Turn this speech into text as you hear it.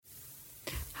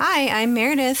Hi, I'm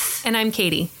Meredith. And I'm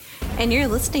Katie. And you're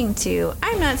listening to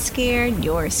I'm Not Scared,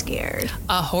 You're Scared,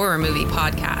 a horror movie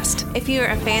podcast. If you're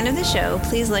a fan of the show,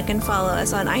 please like and follow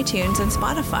us on iTunes and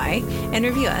Spotify and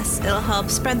review us. It'll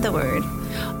help spread the word.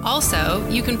 Also,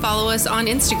 you can follow us on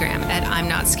Instagram at I'm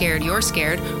Not Scared, You're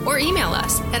Scared, or email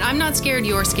us at I'm Not Scared,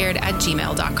 You're Scared at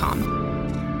gmail.com.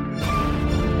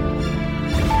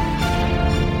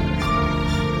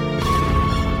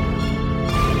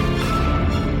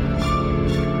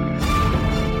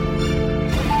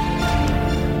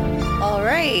 All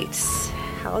right.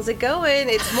 How's it going?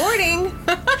 It's morning.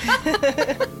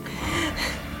 That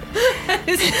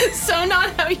is so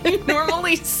not how you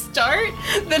normally start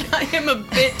that I am a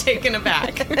bit taken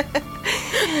aback.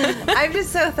 I'm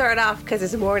just so thrown off because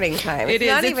it's morning time. It's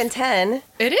not even 10.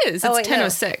 It is. It's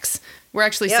 10:06. We're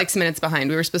actually 6 minutes behind.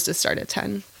 We were supposed to start at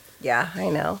 10. Yeah, I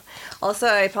know. Also,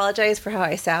 I apologize for how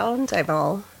I sound. I'm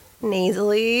all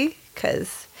nasally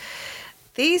because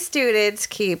these students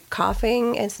keep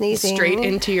coughing and sneezing. Straight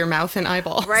into your mouth and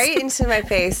eyeballs. Right into my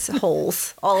face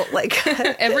holes. All like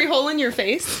every hole in your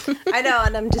face. I know,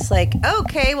 and I'm just like,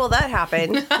 okay, well that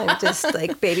happened. And just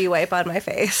like baby wipe on my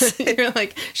face. You're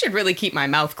like, should really keep my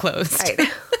mouth closed. I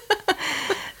know.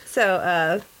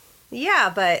 So,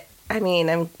 yeah, but I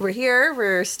mean, we're here.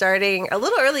 We're starting a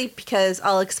little early because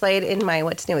I'll explain in my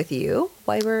What's New With You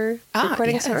why we're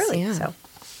recording so early. Yeah. So.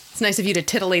 It's nice of you to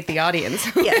titillate the audience.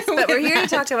 Yes, but we're here to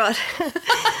talk about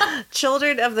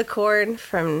Children of the Corn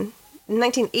from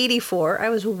 1984. I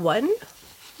was 1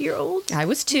 year old. I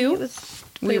was 2.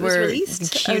 We were released.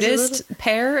 The cutest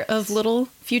pair of little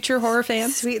future horror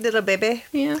fans. Sweet little baby.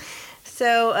 Yeah.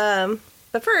 So,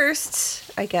 but first,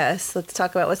 I guess, let's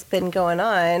talk about what's been going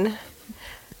on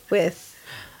with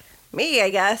me, I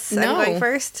guess. No. I'm going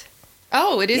first.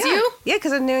 Oh, it is you? Yeah,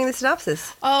 because I'm doing the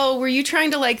synopsis. Oh, were you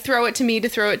trying to like throw it to me to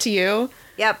throw it to you?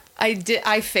 Yep.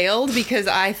 I failed because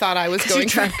I thought I was going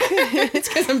drunk. It's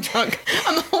because I'm drunk.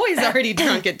 I'm always already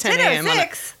drunk at 10 a.m. on a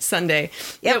Sunday. Yep.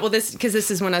 Yeah, well, this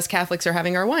is when us Catholics are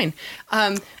having our wine.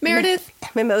 Meredith.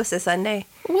 Mimosa Sunday.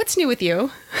 What's new with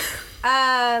you?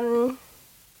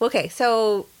 Okay,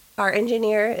 so our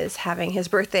engineer is having his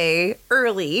birthday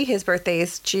early. His birthday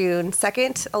is June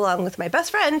 2nd, along with my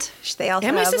best friend. They also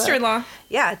and my sister-in-law.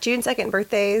 June 2nd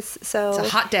birthdays. So it's a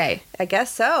hot day. I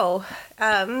guess so.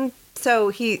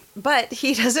 But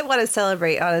he doesn't want to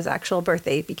celebrate on his actual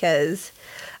birthday because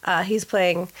he's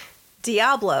playing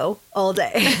Diablo all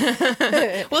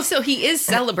day. Well, so he is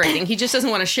celebrating. He just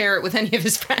doesn't want to share it with any of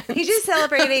his friends. He's just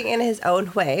celebrating in his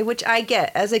own way, which I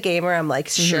get. As a gamer, I'm like,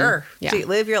 sure,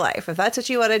 live your life. If that's what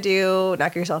you want to do,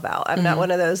 knock yourself out. I'm not one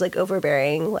of those like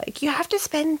overbearing, like, you have to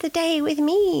spend the day with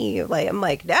me. Like, I'm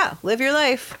like, no, live your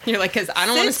life. You're like, because I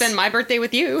don't want to spend my birthday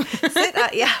with you.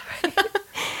 Right.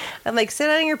 I'm like, sit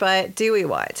on your butt, do what you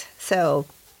want. So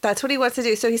that's what he wants to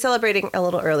do. So he's celebrating a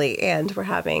little early, and we're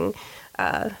having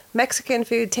Mexican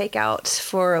food takeout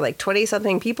for like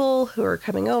 20-something people who are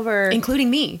coming over.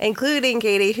 Including me. Including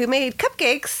Katie, who made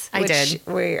cupcakes. I did.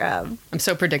 I'm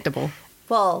so predictable.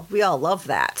 Well, we all love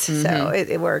that, so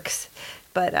it works.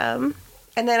 But, and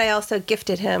then I also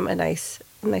gifted him a nice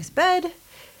bed.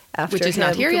 After which is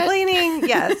not here complaining.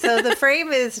 Yeah, so the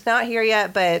frame is not here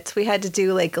yet, but we had to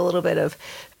do like a little bit of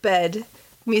bed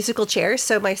musical chairs.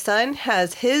 So my son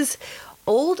has his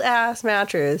old ass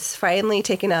mattress finally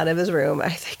taken out of his room.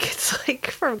 I think it's like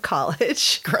from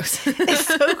college. Gross. It's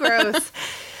so gross.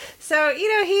 So,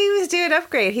 he was due an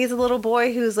upgrade. He's a little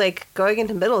boy who's like going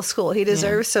into middle school. He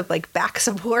deserves some like back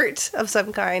support of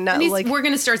some kind. Not like we're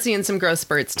going to start seeing some growth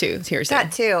spurts too. Here soon.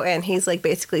 That too. And he's like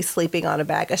basically sleeping on a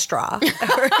bag of straw.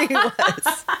 Where he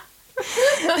was.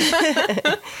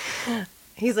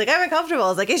 He's like, I'm uncomfortable. I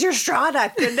was like, is your straw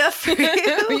not good enough for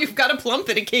you? You've got to plump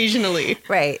it occasionally.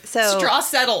 Right. So straw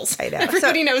settles. I know.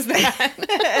 Everybody knows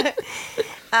that.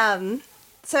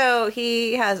 So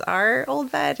he has our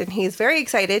old bed, and he's very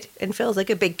excited and feels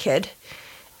like a big kid.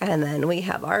 And then we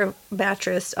have our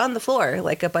mattress on the floor,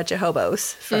 like a bunch of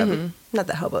hobos. Not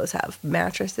that hobos have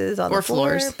mattresses on the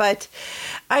floor, floors, but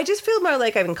I just feel more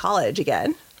like I'm in college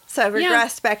again. So I've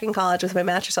regressed back in college with my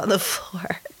mattress on the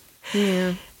floor.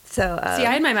 Yeah. So see,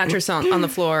 I had my mattress on the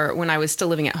floor when I was still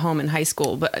living at home in high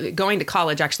school, but going to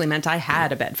college actually meant I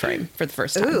had a bed frame for the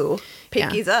first time. Ooh,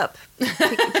 pinkies up.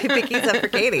 Pinkies up for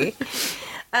Katie.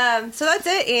 So that's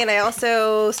it. And I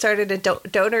also started a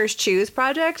Donors Choose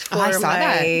project for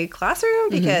my classroom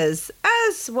because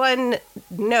as one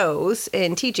knows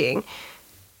in teaching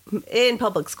in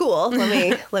public school,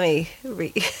 let me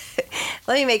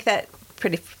make that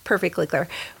pretty perfectly clear.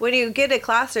 When you get a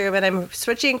classroom, and I'm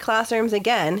switching classrooms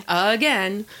again.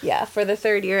 Yeah, for the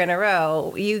third year in a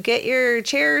row, you get your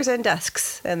chairs and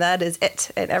desks, and that is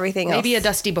it, and everything else. Maybe a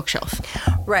dusty bookshelf.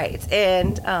 Right.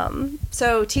 And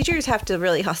so teachers have to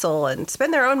really hustle and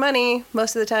spend their own money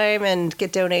most of the time and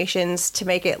get donations to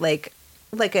make it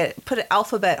put an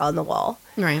alphabet on the wall.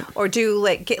 Right. Or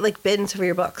get bins for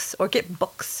your books, or get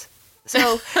books.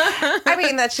 So, I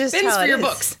mean, that's just bins how for it your is.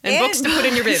 books and books to put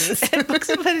in your bins. And books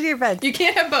to put in your bins. You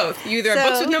can't have both. You either have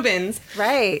books with no bins.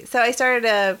 Right. So I started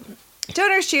a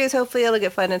Donors Choose. Hopefully it'll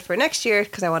get funded for next year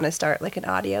because I want to start like an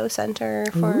audio center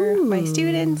for my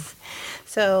students.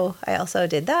 So I also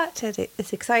did that.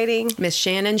 It's exciting. Miss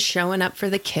Shannon showing up for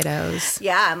the kiddos.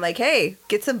 Yeah, I'm like, hey,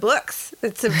 get some books.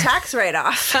 It's some tax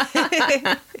write-off.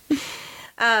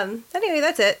 Anyway,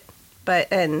 that's it.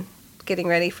 And getting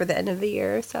ready for the end of the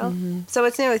year. So, So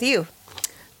what's new with you?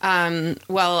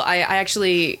 Well, I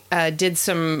actually did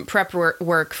some prep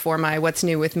work for my What's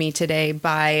New With Me today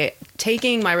by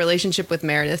taking my relationship with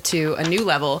Meredith to a new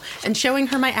level and showing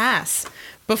her my ass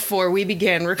before we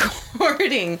began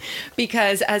recording,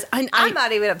 because as I'm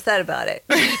not even upset about it.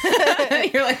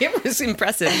 You're like, it was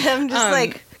impressive. I'm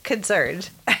just concerned,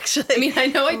 actually. I mean, I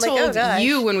know I told oh,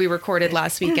 you when we recorded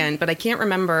last weekend, but I can't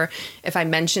remember if I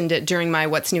mentioned it during my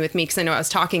What's New With Me, because I know I was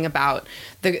talking about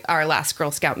our last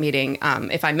Girl Scout meeting,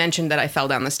 if I mentioned that I fell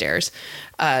down the stairs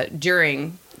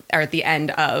during or at the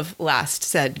end of last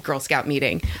said Girl Scout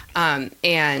meeting.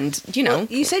 And, you know. Well,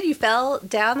 you said you fell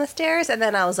down the stairs, and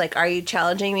then I was like, are you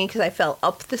challenging me because I fell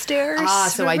up the stairs?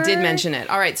 So I did mention it.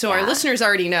 All right, so our listeners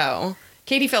already know.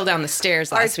 Katie fell down the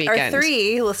stairs last weekend. Our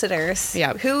 3 listeners,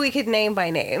 who we could name by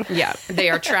name. Yeah, they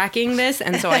are tracking this,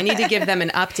 and so I need to give them an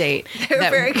update. They're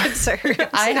very concerned.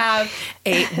 I have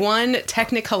one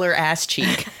Technicolor ass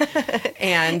cheek,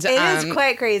 and it is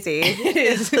quite crazy. It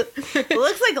is. It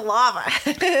looks like lava.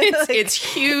 It's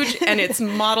huge, and it's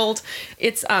modeled.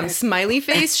 It's smiley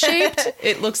face shaped.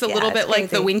 It looks a little bit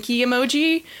like the winky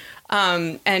emoji.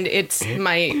 And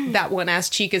that one ass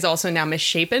cheek is also now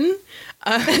misshapen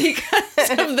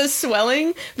because of the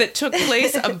swelling that took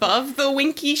place above the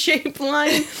winky shape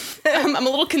line. I'm a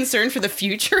little concerned for the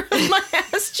future of my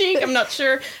ass cheek. I'm not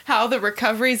sure how the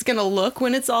recovery is going to look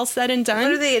when it's all said and done.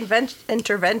 What are the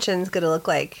interventions going to look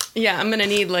like? Yeah, I'm going to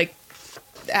need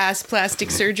ass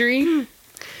plastic surgery.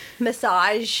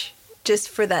 Massage just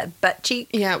for that butt cheek?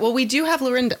 Yeah, well, we do have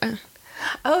Lorinda.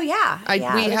 Oh yeah,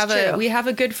 we have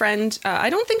a good friend.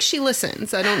 I don't think she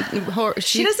listens. I don't.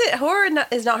 She doesn't. Horror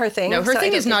is not her thing. No, her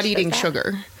thing is not eating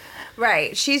sugar.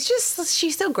 Right. She's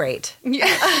so great. Yeah.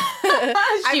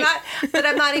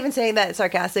 I'm not even saying that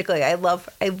sarcastically. I love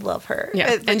her.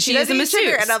 Yeah. And she is a masseuse.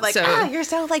 Sugar, and I'm like, you're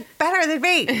so better than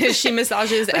me. She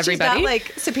massages but everybody. She's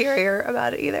not superior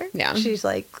about it either. Yeah. She's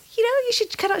like, you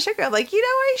should cut out sugar. I'm like,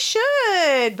 I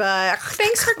should, but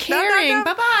thanks for caring. No.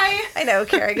 Bye-bye. I know,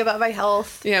 caring about my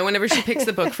health. Yeah, whenever she picks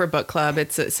the book for book club,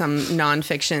 it's some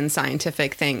nonfiction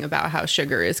scientific thing about how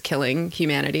sugar is killing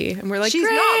humanity. And we're like, she's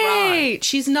great. not wrong.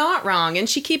 She's not wrong. And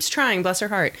she keeps trying, bless her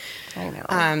heart. I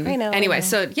know. Anyway,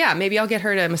 so yeah, maybe I'll get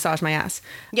her to massage my ass.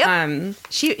 Yep.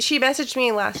 She messaged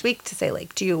me last week to say,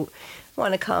 do you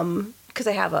want to come? Because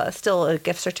I have still a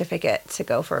gift certificate to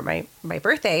go for my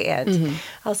birthday. And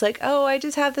I was like, I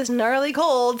just have this gnarly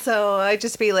cold. So I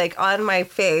just be on my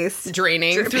face.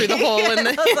 Draining through the hole in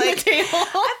the table.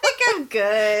 I think I'm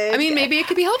good. I mean, maybe it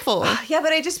could be helpful. Yeah,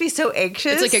 but I'd just be so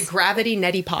anxious. It's like a gravity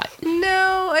neti pot.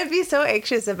 No, I'd be so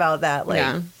anxious about that.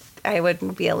 I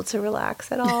wouldn't be able to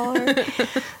relax at all.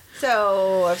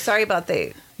 So I'm sorry about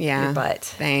your butt.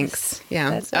 Thanks.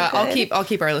 Yeah, I'll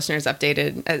keep our listeners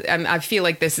updated. I feel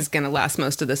like this is going to last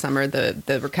most of the summer.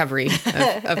 The recovery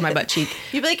of my butt cheek.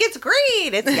 You'd be like, it's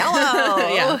green, it's yellow.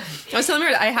 Yeah, I was telling her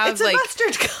I have it's a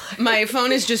mustard color. My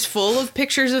phone is just full of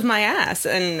pictures of my ass,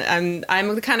 and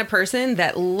I'm the kind of person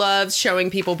that loves showing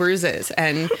people bruises.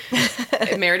 And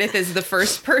Meredith is the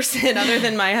first person, other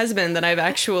than my husband, that I've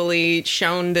actually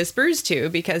shown this bruise to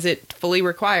because it fully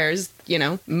requires,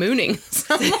 mooning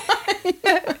someone.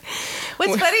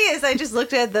 What's funny is I just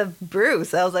looked at the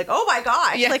bruise. I was like, oh my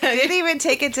gosh. Yeah. I didn't even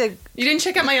take it to... You didn't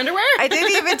check out my underwear? I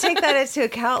didn't even take that into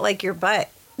account, your butt.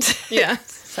 Yeah.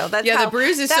 So that's the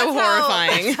bruise is so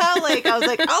horrifying. That's how, I was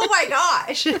like, oh my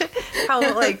gosh. How,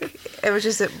 It was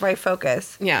just my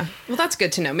focus. Yeah. Well, that's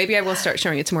good to know. Maybe I will start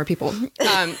showing it to more people.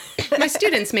 My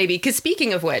students, maybe. Because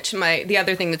speaking of which, the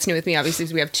other thing that's new with me, obviously,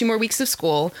 is we have 2 more weeks of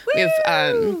school. Woo! We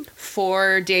have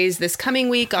 4 days this coming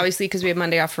week, obviously, because we have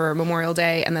Monday off for Memorial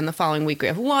Day. And then the following week, we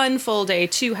have 1 full day,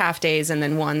 2 half days, and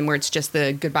then 1 where it's just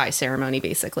the goodbye ceremony,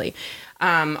 basically.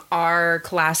 Our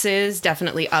classes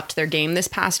definitely upped their game this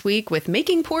past week with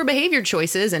making poor behavior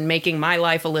choices and making my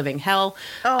life a living hell.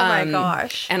 Oh my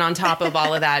gosh. And on top of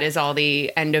all of that is all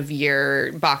the end of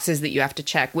year boxes that you have to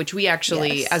check, which we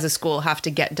actually as a school have to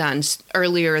get done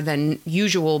earlier than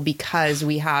usual because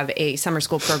we have a summer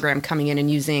school program coming in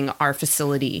and using our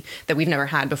facility that we've never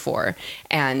had before.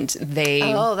 And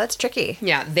Oh, that's tricky.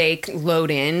 Yeah, they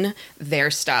load in their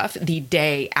stuff the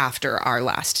day after our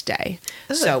last day.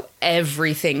 Ooh. So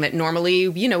everything that normally,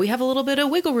 we have a little bit of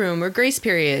wiggle room or grace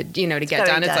period, to get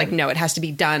done. It's like, no, it has to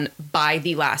be done by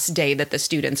the last day that the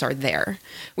students are there.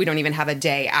 We don't even have a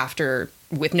day after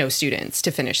with no students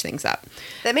to finish things up.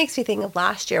 That makes me think of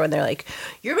last year when they're like,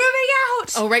 you're moving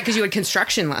out. Oh, right, because you had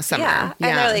construction last summer. Yeah,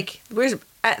 and they're like, we're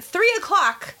at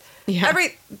 3:00. Yeah.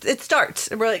 It starts.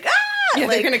 And we're like, Yeah,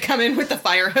 they're going to come in with the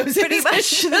fire hoses. Pretty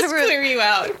much. Let's clear you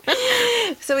out.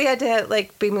 So we had to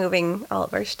be moving all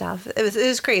of our stuff. It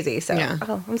was crazy. So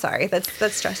I'm sorry.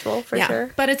 That's stressful for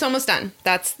sure. But it's almost done.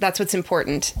 That's what's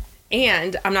important.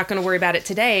 And I'm not going to worry about it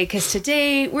today because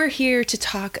today we're here to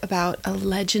talk about a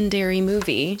legendary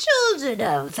movie. Children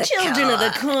of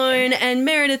the Corn. And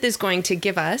Meredith is going to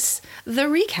give us the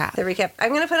recap. I'm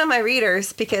going to put on my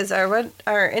readers because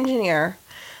our engineer...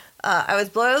 I was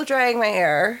blow drying my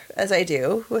hair as I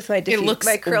do with my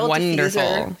my curl wonderful.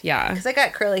 Diffuser. Yeah, because I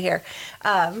got curly hair.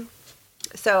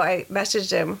 So I messaged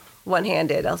him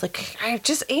one-handed. I was like, I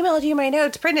just emailed you my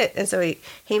notes, print it. And so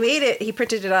he made it. He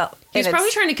printed it out. He's probably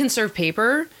trying to conserve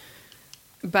paper.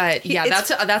 But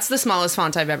that's the smallest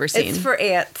font I've ever seen. It's for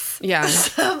ants. Yeah.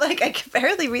 So I'm like, I can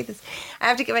barely read this. I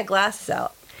have to get my glasses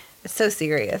out. It's so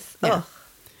serious. Yeah. Oh,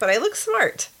 but I look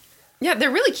smart. Yeah,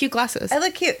 they're really cute glasses. I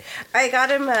look cute. I got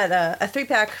them at a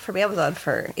 3-pack from Amazon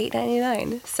for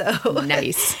 $8.99. So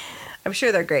nice. I'm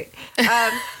sure they're great.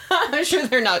 I'm sure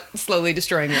they're not slowly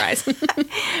destroying your eyes.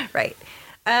 Right.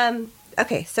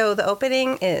 Okay, so the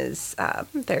opening is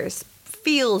there's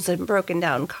fields and broken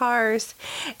down cars,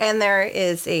 and there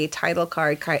is a title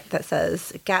card that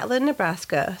says Gatlin,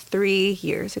 Nebraska, 3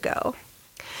 years ago.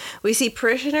 We see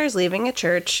parishioners leaving a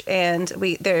church, and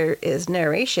there is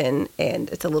narration, and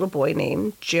it's a little boy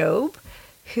named Job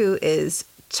who is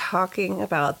talking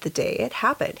about the day it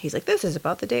happened. He's like, this is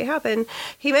about the day it happened.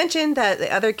 He mentioned that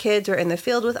the other kids were in the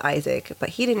field with Isaac, but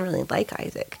he didn't really like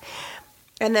Isaac.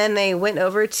 And then they went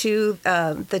over to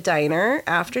the diner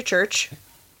after church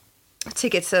to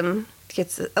get a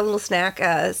little snack.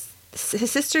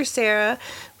 His sister Sarah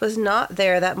was not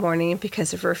there that morning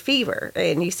because of her fever,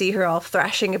 and you see her all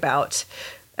thrashing about.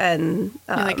 And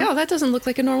you're like, oh, that doesn't look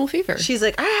like a normal fever. She's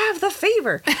like, I have the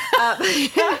fever.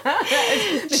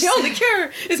 The only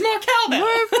cure is more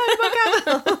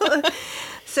cowbell.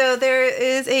 So there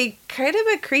is a kind of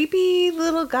a creepy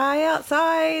little guy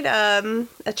outside,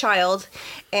 a child,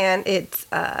 and it's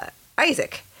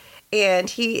Isaac. And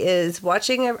he is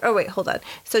watching... Oh, wait, hold on.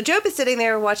 So Job is sitting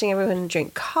there watching everyone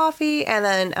drink coffee, and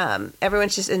then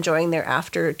everyone's just enjoying their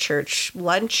after-church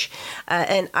lunch.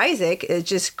 And Isaac is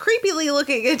just creepily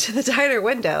looking into the diner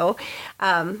window.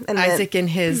 And Isaac in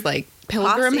his,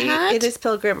 pilgrim hat? It is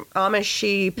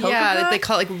Amish pilgrim hat? They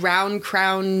call it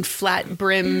round-crowned,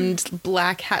 flat-brimmed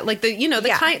black hat.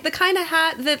 The kind of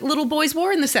hat that little boys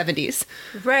wore in the 70s.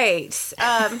 Right.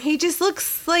 He just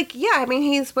looks like,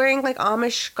 he's wearing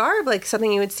Amish garb,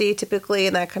 something you would see typically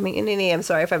in that community. I'm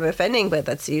sorry if I'm offending, but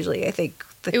that's usually, I think,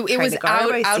 it was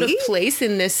out of place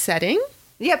in this setting.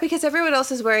 Yeah, because everyone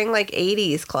else is wearing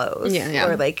 80s clothes. Yeah.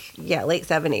 Or late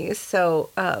 70s. So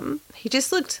he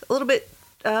just looked a little bit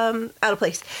out of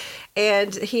place.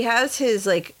 And he has his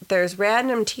there's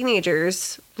random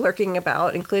teenagers lurking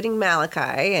about, including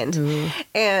Malachi,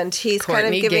 and he's Courtney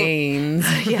kind of giving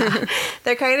Gaines. Yeah,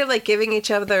 they're kind of giving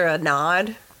each other a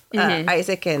nod.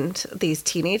 Isaac and these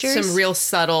teenagers, some real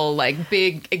subtle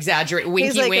big exaggerate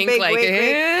winky wink,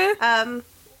 wink.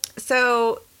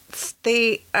 So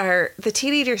the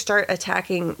teenagers start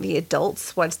attacking the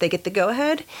adults once they get the go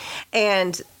ahead,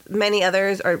 and many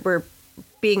others were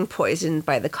being poisoned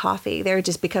by the coffee. They're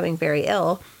just becoming very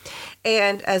ill.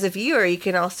 And as a viewer, you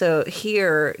can also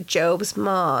hear Job's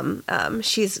mom.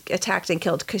 She's attacked and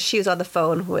killed because she was on the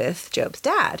phone with Job's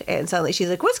dad. And suddenly she's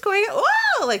like, what's going on?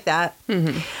 Whoa! Like that.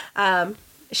 Mm-hmm.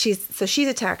 She's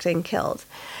attacked and killed.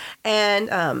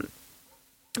 And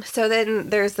so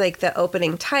then there's the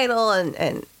opening title,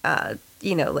 and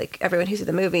like everyone who's in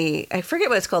the movie, I forget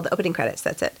what it's called, the opening credits,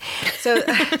 that's it. So,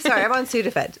 sorry, I'm on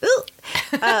Sudafed.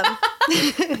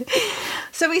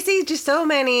 So we see just so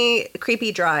many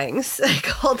creepy drawings, I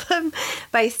called them,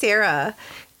 by Sarah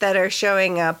that are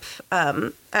showing up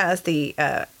as the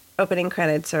opening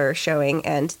credits are showing,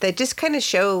 and they just kind of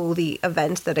show the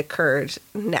events that occurred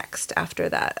next after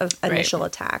that initial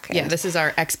attack. Yeah, this is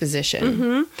our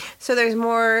exposition. So there's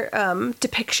more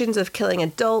depictions of killing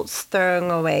adults, throwing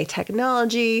away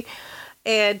technology,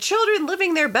 and children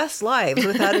living their best lives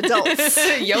without adults.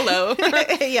 YOLO.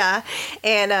 Yeah.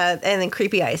 And then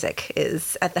Creepy Isaac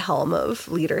is at the helm of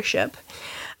leadership.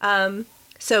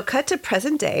 So cut to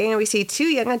present day, and we see two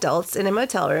young adults in a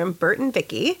motel room, Bert and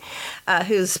Vicky,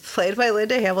 who's played by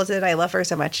Linda Hamilton. I love her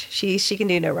so much. She can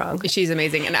do no wrong. She's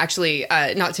amazing. And actually,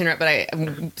 not to interrupt,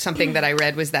 but something that I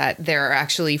read was that there are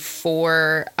actually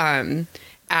 4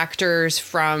 actors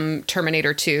from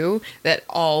Terminator 2 that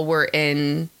all were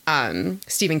in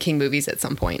Stephen King movies at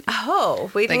some point.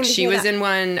 Oh, like she was in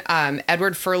one.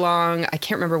 Edward Furlong, I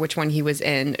can't remember which one he was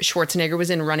in. Schwarzenegger was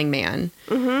in Running Man.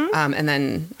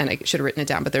 And I should have written it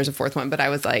down, but there's a 4th one. But I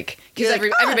was like, because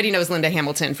everybody knows Linda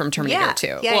Hamilton from Terminator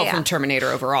 2. From Terminator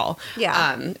overall.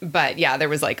 Yeah. But yeah, there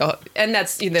was like, and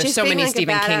there's just so many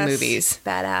Stephen King movies.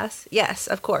 Badass. Yes,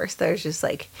 of course. There's just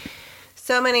like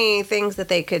so many things that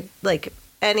they could like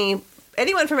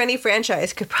anyone from any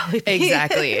franchise could probably be.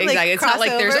 Exactly. It's not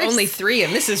like there's only 3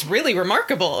 and this is really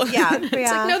remarkable. Yeah. It's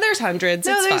like, no, there's hundreds.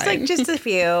 No, it's there's fine. like just a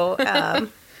few.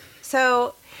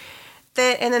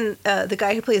 Then the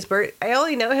guy who plays Bert, I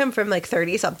only know him from like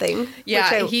 30 something. Yeah,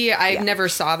 I never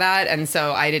saw that, and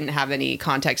so I didn't have any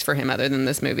context for him other than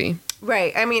this movie.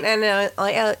 Right. I mean, and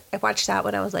I watched that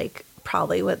when I was like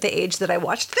probably the age that I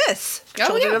watched this.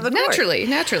 Children of the Corn.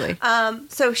 Naturally.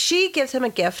 So she gives him a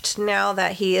gift now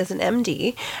that he is an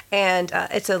MD, and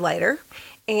it's a lighter,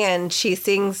 and she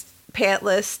sings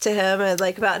Pantless to him and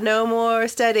like about no more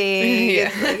studying. Yeah.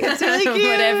 It's really cute.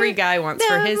 What every guy wants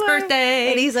for his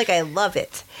birthday. And he's like, I love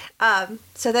it.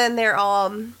 So then they're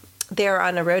on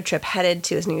a road trip headed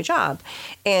to his new job.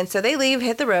 And so they leave,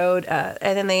 hit the road, and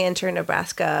then they enter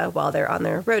Nebraska while they're on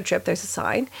their road trip. There's a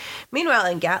sign. Meanwhile,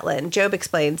 in Gatlin, Job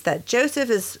explains that Joseph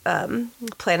is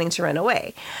planning to run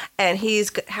away, and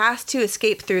has to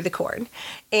escape through the corn.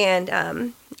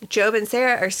 And Job and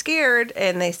Sarah are scared,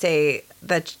 and they say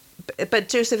that... But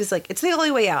Joseph is like, it's the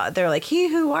only way out. They're like, he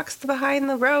who walks behind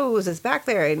the rows is back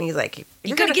there. And he's like,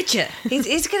 he's going to get you.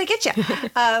 He's going to get you.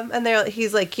 And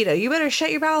he's like, you better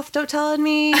shut your mouth. Don't tell on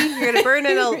me. You're going to burn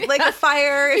in a lake of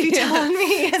fire if you tell on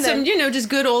me. And some, just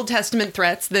good Old Testament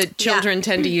threats that children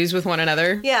tend to use with one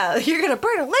another. Yeah. You're going to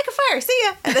burn a lake of fire. See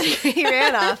ya. And then he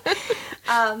ran off.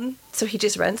 So he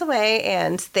just runs away,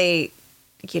 and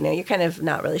you're kind of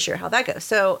not really sure how that goes.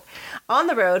 So on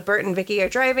the road, Bert and Vicky are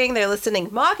driving. They're listening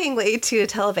mockingly to a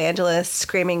televangelist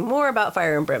screaming more about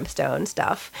fire and brimstone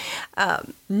stuff. No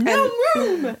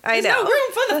room! I know. There's no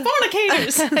room for the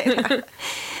fornicators!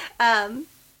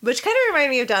 Which kind of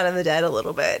reminded me of Dawn of the Dead a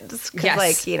little bit.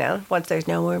 Yes. Once there's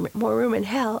no more room in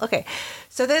hell. Okay.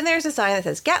 So then there's a sign that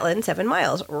says Gatlin, 7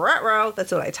 miles. Ruh-roh.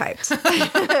 That's what I typed. Now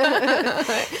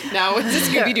it's a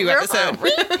Scooby-Doo episode.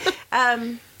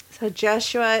 So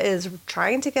Joshua is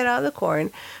trying to get out of the corn,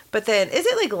 but then is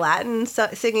it like Latin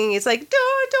singing? It's like do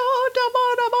do da ba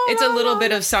da ba. It's a little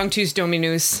bit of Sanctus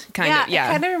Dominus kind of. Yeah,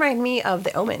 it kind of reminds me of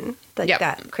The Omen,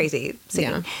 that crazy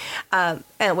singing,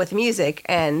 and with music,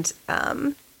 and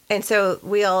so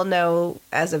we all know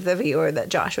as of the viewer that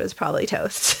Joshua's probably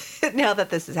toast now that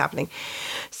this is happening.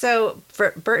 So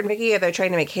for Bert and Vicky, they're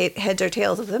trying to make heads or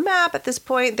tails of the map at this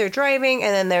point. They're driving,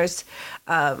 and then there's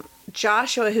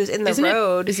Joshua, who's in the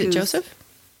road. Is it Joseph?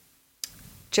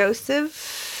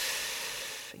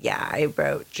 Joseph? Yeah, I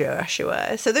wrote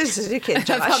Joshua. So there's a new kid,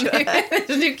 Joshua. There's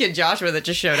a new kid, Joshua, that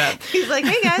just showed up. He's like,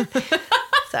 hey, guys.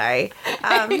 Sorry.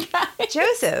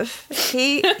 Joseph,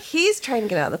 he's trying to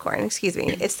get out of the corn. Excuse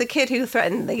me. It's the kid who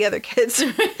threatened the other kids.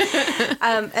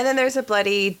 And then there's a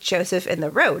bloody Joseph in the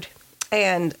road.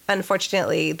 And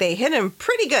unfortunately, they hit him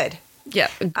pretty good.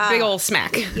 Yeah, big old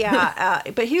smack. Yeah,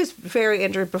 but he was very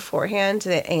injured beforehand,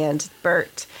 and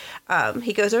Bert,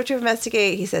 he goes over to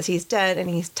investigate. He says he's dead, and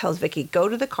he tells Vicky, go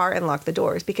to the car and lock the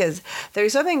doors, because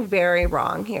there's something very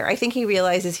wrong here. I think he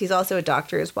realizes he's also a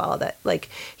doctor as well, that, like,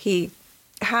 he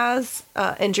has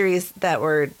injuries that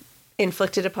were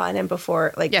inflicted upon him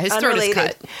before, like, his throat is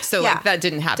cut, so like, that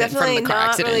didn't happen from the car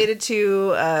accident. Definitely not related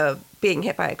to being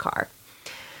hit by a car.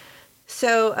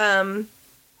 So,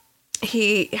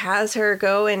 he has her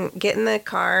go and get in the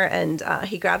car, and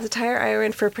he grabs a tire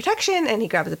iron for protection, and he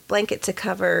grabs a blanket to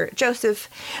cover Joseph.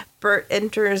 Bert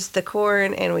enters the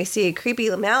corn, and we see a creepy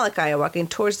Malachi walking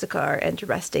towards the car and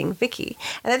arresting Vicky.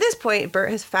 And at this point, Bert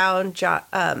has found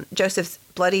Joseph's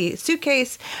bloody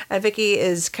suitcase, and Vicky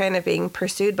is kind of being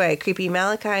pursued by a creepy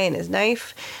Malachi and his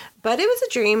knife. But it was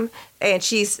a dream, and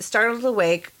she's startled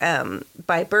awake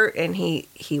by Bert, and he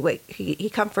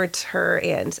comforts her,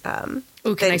 and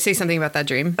oh, can I say something about that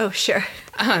dream? Oh, sure.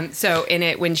 So in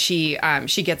it, when she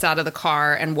gets out of the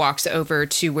car and walks over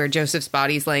to where Joseph's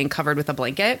body's laying covered with a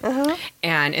blanket,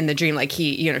 and in the dream, like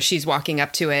she's walking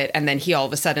up to it, and then he all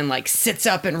of a sudden like sits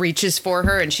up and reaches for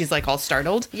her, and she's like all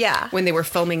startled. Yeah. When they were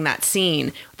filming that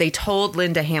scene, they told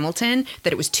Linda Hamilton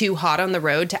that it was too hot on the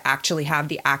road to actually have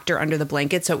the actor under the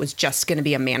blanket, so it was just going to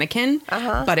be a mannequin,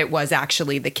 but it was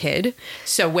actually the kid.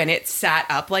 So when it sat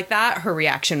up like that, her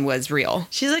reaction was real.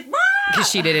 She's like, because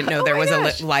she didn't know there was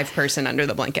a live person under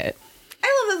the blanket.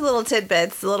 I love those little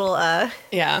tidbits, little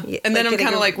yeah. And then I'm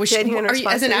kind of like,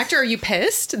 as an actor, are you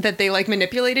pissed that they like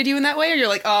manipulated you in that way, or you're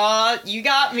like, oh, you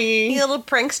got me, you little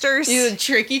pranksters, you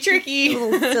tricky,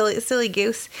 little silly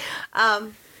goose.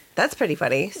 That's pretty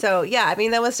funny. So yeah, I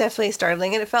mean that was definitely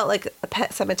startling, and it felt like a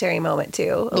Pet Cemetery moment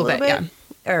too, a little bit, yeah.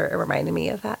 Or it reminded me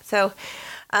of that. So,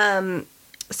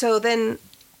 so then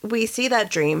we see that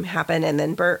dream happen, and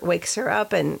then Bert wakes her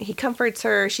up and he comforts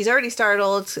her. She's already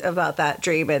startled about that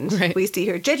dream, and we see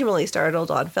her genuinely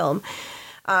startled on film.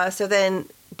 So then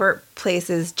Bert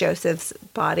places Joseph's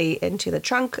body into the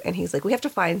trunk, and he's like, we have to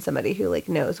find somebody who like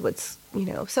knows what's,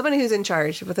 somebody who's in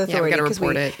charge with authority. Yeah, we gotta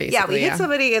report it, basically. Yeah, we hit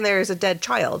somebody and there's a dead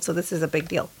child, so this is a big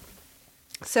deal.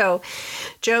 So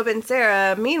Job and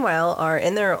Sarah, meanwhile, are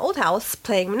in their old house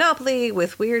playing Monopoly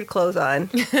with weird clothes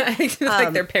on.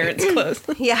 Like their parents' clothes.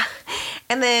 Yeah.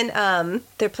 And then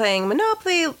they're playing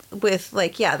Monopoly with,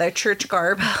 their church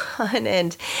garb on.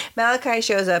 And Malachi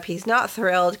shows up. He's not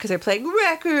thrilled because they're playing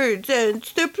records. And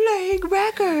they're playing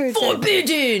records.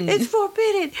 Forbidden! It's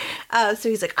forbidden. So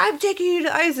he's like, I'm taking you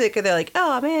to Isaac. And they're like,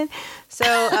 oh, man.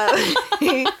 So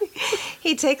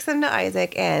he takes them to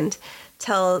Isaac and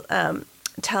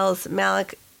tells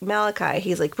Malachi,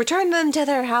 he's like, return them to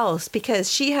their house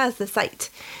because she has the sight.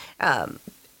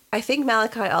 I think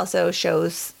Malachi also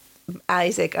shows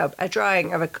Isaac a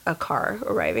drawing of a car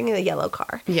arriving in a yellow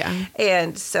car. Yeah.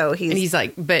 And so he's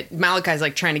like, but Malachi's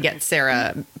like trying to get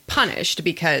Sarah punished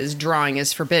because drawing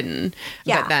is forbidden.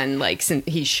 Yeah. But then since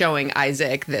he's showing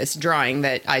Isaac this drawing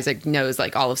that Isaac knows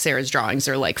all of Sarah's drawings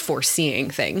are foreseeing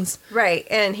things. Right.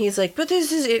 And he's like, but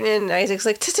this is, and Isaac's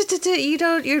like, you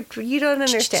don't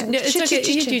understand. It's okay.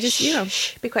 You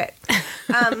just, be quiet.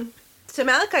 So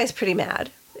Malachi's pretty mad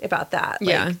about that.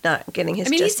 Yeah. Not getting his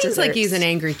he seems desserts. like he's an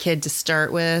angry kid to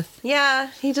start with.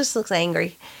 Yeah, he just looks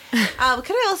angry. Can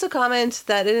I also comment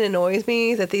that it annoys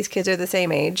me that these kids are the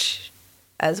same age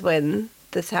as when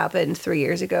this happened 3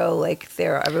 years ago?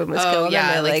 Everyone was killing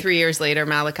them. Oh, yeah, 3 years later,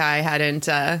 Malachi hadn't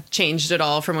changed at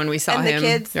all from when we saw him. And the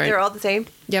kids, right? They're all the same?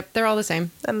 Yep, they're all the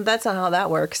same. That's not how that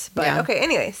works. But yeah. Okay,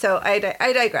 anyway, so I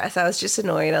digress. I was just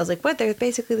annoyed. I was like, what? They're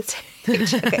basically the same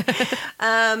age.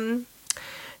 Okay.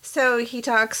 So he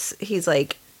talks, he's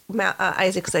like,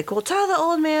 Isaac's like, well, tell the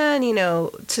old man, he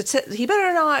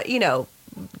better not,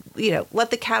 let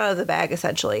the cat out of the bag,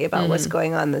 essentially, about what's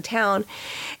going on in the town.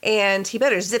 And he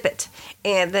better zip it.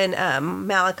 And then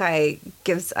Malachi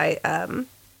gives,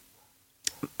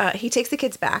 he takes the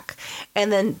kids back.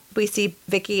 And then we see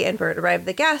Vicky and Bert arrive at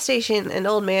the gas station, and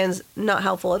old man's not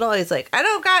helpful at all. He's like, I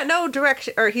don't got no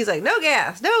direction, or he's like, no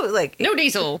gas, no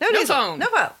diesel, no phone, no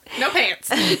phone, no pants.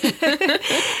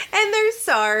 And there's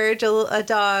Sarge, a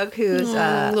dog who's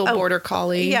a little border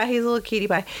collie. Yeah, he's a little cutie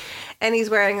pie, and he's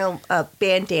wearing a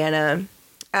bandana.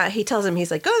 He tells him, he's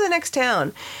like, go to the next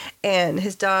town. And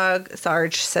his dog,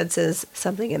 Sarge, senses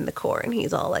something in the corn.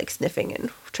 He's all sniffing and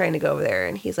trying to go over there.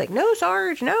 And he's like, no,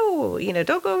 Sarge, no,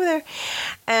 don't go over there.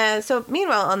 And so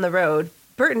meanwhile, on the road,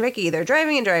 Bert and Vicky, they're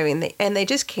driving, and they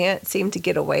just can't seem to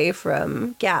get away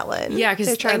from Gatlin. Yeah,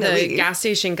 because the gas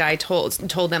station guy told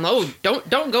them, oh,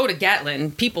 don't go to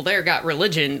Gatlin. People there got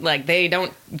religion. They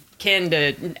don't kin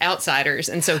to outsiders.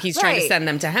 And so he's trying to send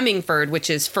them to Hemingford, which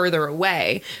is further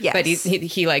away. Yes. But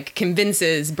he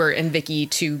convinces Bert and Vicky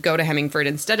to go to Hemingford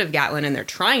instead of Gatlin, and they're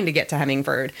trying to get to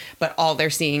Hemingford, but all they're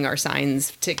seeing are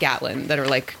signs to Gatlin that are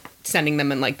sending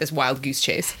them in this wild goose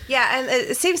chase. Yeah, and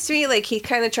it seems to me he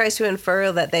kind of tries to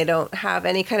infer that they don't have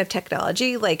any kind of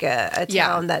technology, a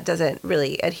town that doesn't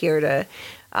really adhere to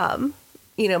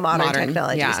modern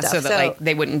technology stuff. So that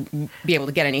they wouldn't be able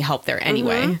to get any help there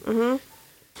anyway. Mm-hmm.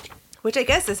 which I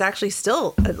guess is actually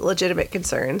still a legitimate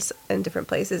concerns in different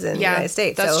places in the United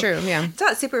States. That's true. Yeah, it's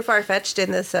not super far fetched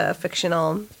in this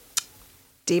fictional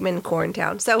demon corn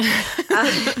town. So,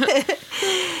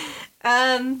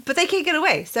 but they can't get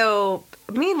away. So,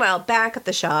 meanwhile, back at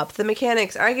the shop, the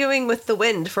mechanic's arguing with the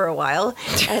wind for a while,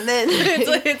 and then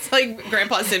it's like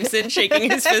Grandpa Simpson shaking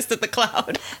his fist at the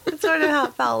cloud. That's sort of how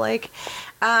it felt like.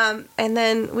 And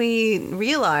then we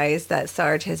realize that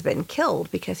Sarge has been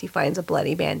killed because he finds a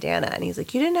bloody bandana, and he's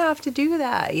like, "You didn't have to do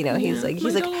that." You know, he's like,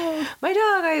 "My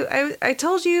dog. I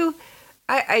told you,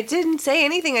 I didn't say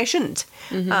anything I shouldn't."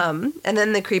 And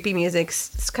then the creepy music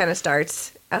kind of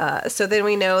starts. So then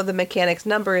we know the mechanic's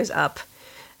number is up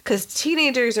because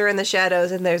teenagers are in the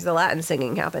shadows, and there's the Latin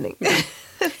singing happening.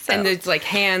 So. And it's like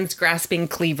hands grasping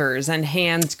cleavers and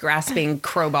hands grasping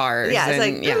crowbars. Yeah, it's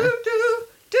like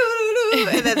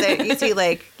and then you see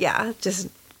like just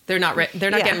they're not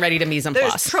getting ready to mise en place.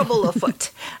 There's trouble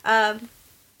afoot. Then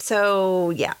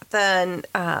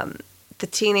the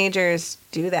teenagers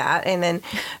do that, and then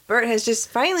Bert has just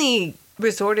finally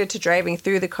resorted to driving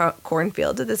through the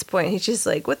cornfield. At this point, he's just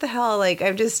like, "What the hell? Like,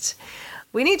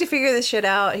 we need to figure this shit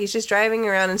out." He's just driving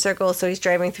around in circles, so he's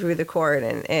driving through the corn,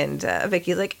 and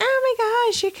Vicky's like, "Oh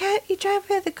my gosh, you drive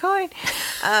through the corn."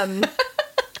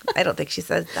 I don't think she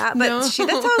says that, but that's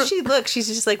how she looks. She's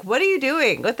just like, "What are you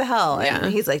doing? What the hell?" Yeah.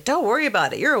 And he's like, "Don't worry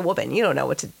about it. You're a woman. You don't know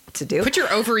what to do. Put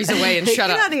your ovaries away and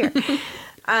shut up." Get out of here.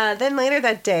 Then later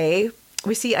that day,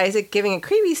 we see Isaac giving a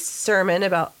creepy sermon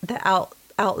about the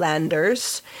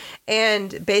Outlanders.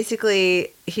 And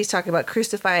basically, he's talking about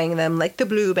crucifying them like the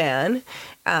Blue Man.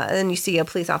 And then you see a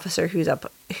police officer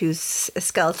whose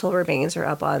skeletal remains are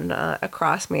up on a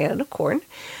cross made out of corn.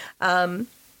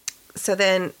 So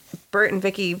then Bert and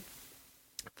Vicky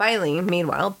finally,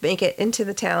 meanwhile, make it into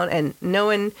the town, and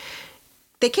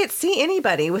they can't see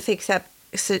anybody with the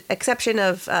exception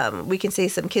of, we can see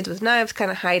some kids with knives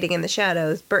kind of hiding in the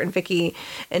shadows. Bert and Vicky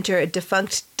enter a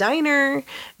defunct diner.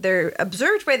 They're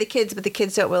observed by the kids, but the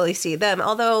kids don't really see them.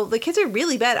 Although the kids are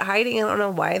really bad at hiding. I don't know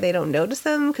why they don't notice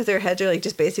them, because their heads are like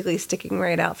just basically sticking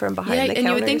right out from behind the counters. And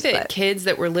you would think that kids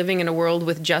that were living in a world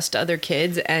with just other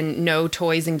kids and no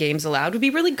toys and games allowed would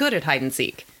be really good at hide and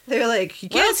seek. They're like, "You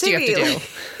what else do you have to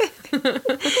do?"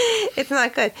 It's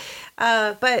not good.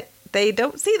 But they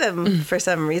don't see them for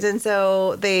some reason.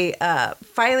 So they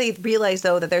finally realize,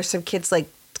 though, that there's some kids like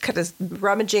kind of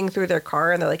rummaging through their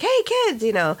car, and they're like, "Hey, kids,"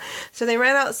 you know. So they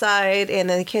run outside, and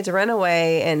then the kids run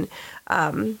away, and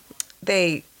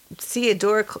they see a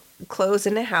door close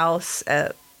in a house.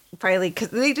 Finally, because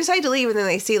they decide to leave, and then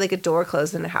they see like a door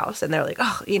closed in the house, and they're like,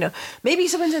 "Oh, you know, maybe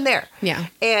someone's in there." Yeah.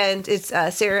 And it's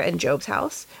Sarah and Job's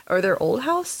house, or their old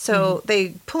house. So they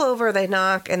pull over, they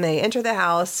knock, and they enter the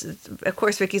house. Of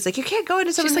course, Vicky's like, "You can't go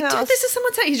into someone's house." Dude, this is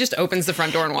someone's house. He just opens the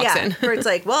front door and walks in. Bert's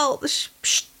like, "Well,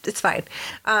 it's fine."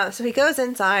 So he goes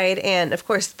inside, and of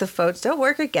course, the phones don't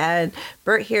work again.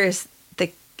 Bert hears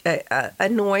a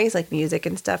noise like music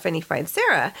and stuff, and he finds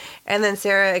Sarah, and then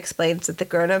Sarah explains that the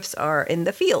grown-ups are in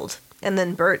the field, and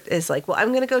then Bert is like, "Well, I'm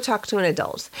going to go talk to an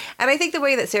adult." And I think the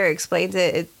way that Sarah explains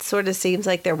it, it sort of seems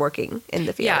like they're working in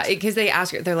the field. Yeah, because they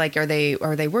ask her, they're like, are they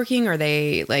working? Are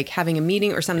they like having a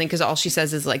meeting or something? Because all she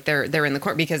says is like they're in the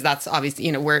court, because that's obviously,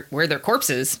 you know, where their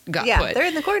corpses got put. Yeah, they're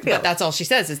in the cornfield. But that's all she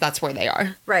says is that's where they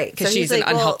are. Right. Because So she's he's an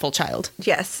like, unhelpful child.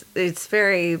 Yes, it's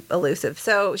very elusive.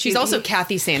 So she's also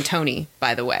Kathy Santoni,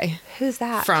 by the way. Who's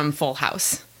that? From Full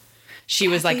House. She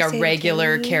was like a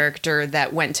regular character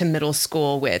that went to middle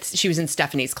school with. She was in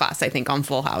Stephanie's class, I think, on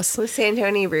Full House. Was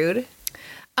Santoni rude?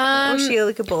 Was she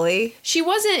like a bully? She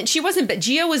wasn't. But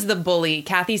Gia was the bully.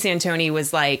 Kathy Santoni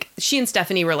was like, she and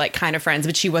Stephanie were like kind of friends,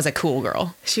 but she was a cool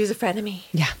girl. She was a friend of me.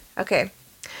 Yeah. Okay.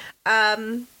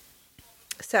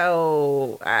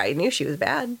 So I knew she was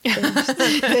bad.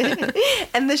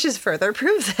 And this just further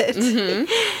proves it.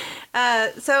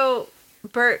 Mm-hmm. So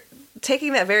Bert,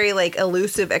 taking that very like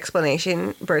elusive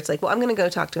explanation, Bert's like, "Well, I'm going to go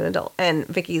talk to an adult." And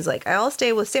Vicky's like, "I'll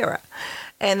stay with Sarah."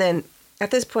 And then at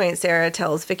this point, Sarah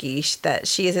tells Vicky that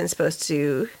she's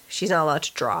not allowed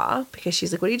to draw, because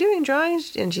she's like, "What are you doing, drawing?"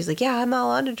 And she's like, "Yeah, I'm not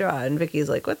allowed to draw." And Vicky's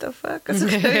like, "What the fuck?"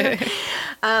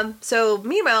 So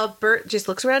meanwhile, Bert just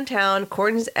looks around town.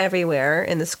 Corn's everywhere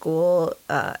in the school,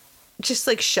 just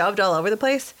like shoved all over the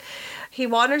place. He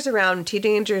wanders around.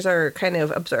 Teenagers are kind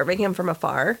of observing him from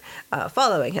afar,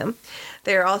 following him.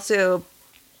 They also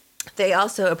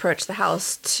approach the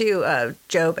house to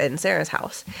Job and Sarah's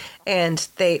house, and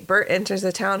Bert enters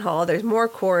the town hall. There's more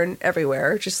corn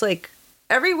everywhere, just like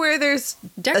everywhere there's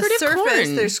decorative a surface,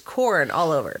 corn. There's corn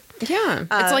all over. Yeah,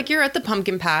 it's like you're at the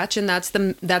pumpkin patch, and that's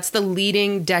the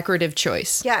leading decorative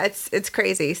choice. Yeah, it's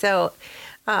crazy. So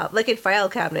like in file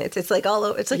cabinets. It's like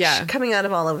it's like coming out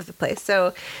of all over the place.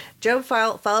 So Job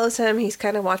follows him. He's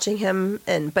kind of watching him,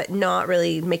 but not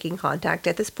really making contact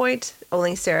at this point.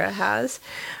 Only Sarah has.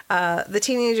 The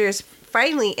teenagers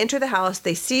finally enter the house.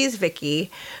 They seize Vicky.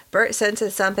 Bert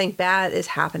senses something bad is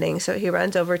happening, so he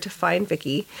runs over to find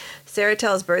Vicky. Sarah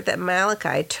tells Bert that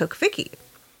Malachi took Vicky.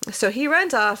 So he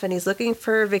runs off and he's looking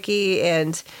for Vicky,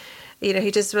 and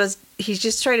he's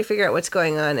just trying to figure out what's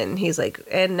going on, and he's like,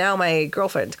 and now my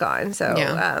girlfriend's gone. So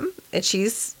and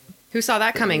she's, who saw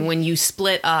that coming when you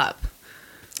split up?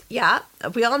 Yeah,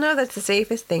 we all know that's the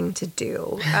safest thing to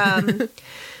do.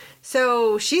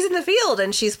 So she's in the field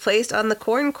and she's placed on the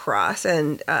corn cross,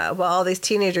 and while all these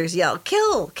teenagers yell,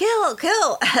 "Kill, kill,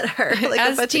 kill" at her. Like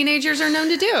as teenagers are known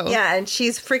to do. Yeah, and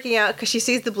she's freaking out because she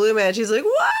sees the blue man. She's like,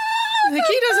 "What? Like,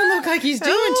 he doesn't look like he's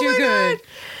doing too good."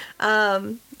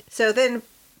 So then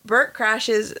Bert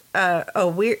crashes a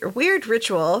weird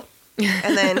ritual,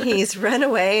 and then he's run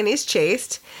away and he's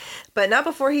chased, but not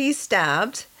before he's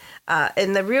stabbed.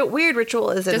 And the real weird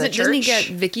ritual is in the church. Doesn't he get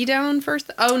Vicky down first?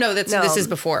 Oh, no, this is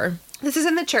before. This is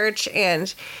in the church,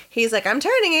 and he's like, "I'm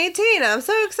turning 18. I'm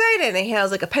so excited." And he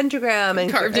has like a pentagram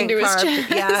and carved into his chest.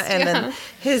 Yeah, and then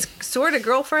his sort of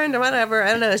girlfriend or whatever, I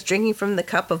don't know, is drinking from the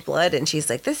cup of blood, and she's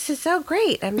like, "This is so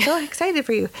great. I'm so excited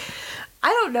for you." I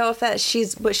don't know if that's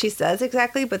what she says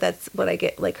exactly, but that's what I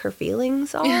get, like, her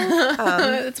feelings are.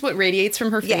 That's what radiates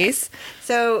from her face.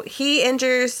 So he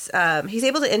injures, he's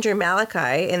able to injure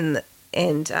Malachi, and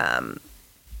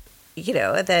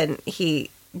then he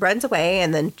runs away,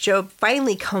 and then Job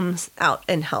finally comes out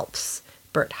and helps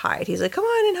Bert hide. He's like, "Come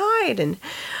on and hide." And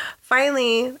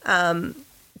finally,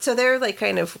 so they're like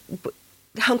kind of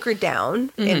hunkered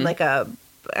down in like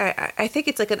I think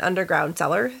it's like an underground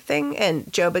cellar thing.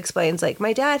 And Job explains, like,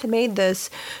 "My dad made this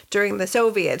during the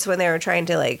Soviets when they were trying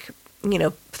to, like,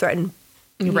 threaten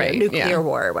nuclear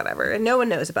war or whatever. And no one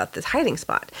knows about this hiding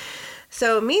spot."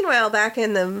 So meanwhile, back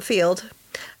in the field,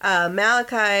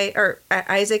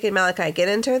 Isaac and Malachi get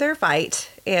into their fight,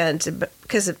 and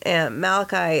because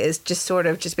Malachi is just sort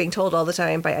of just being told all the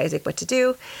time by Isaac what to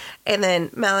do, and then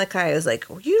Malachi is like,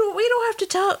 we don't have to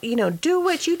do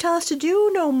what you tell us to do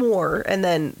no more, and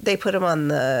then they put him on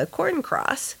the corn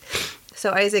cross.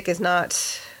 So Isaac is not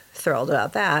thrilled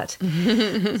about that.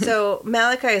 So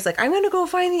Malachi is like, "I'm going to go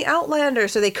find the Outlander."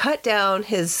 So they cut down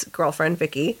his girlfriend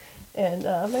Vicky. And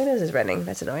my nose is running.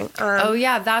 That's annoying.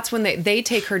 That's when they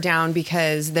take her down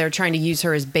because they're trying to use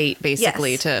her as bait,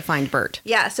 basically, to find Bert.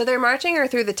 Yeah, so they're marching her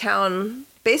through the town,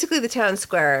 basically the town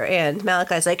square, and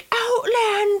Malachi's like,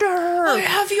 "Outlander! I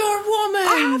have your woman!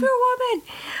 I have your woman!"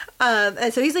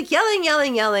 And so he's like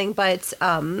yelling, but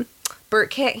Bert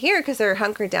can't hear because they're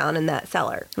hunkered down in that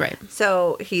cellar. Right.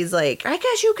 So he's like, "I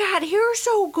guess you can't hear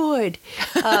so good."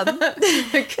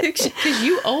 Because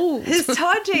you old. His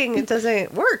taunting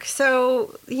doesn't work.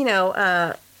 So, but,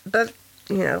 what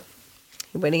are you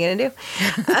going to do?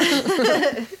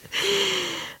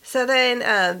 So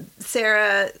then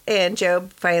Sarah and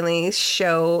Job finally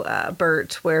show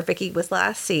Bert where Vicky was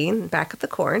last seen, back of the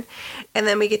corn. And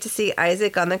then we get to see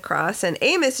Isaac on the cross. And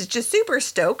Amos is just super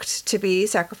stoked to be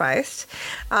sacrificed.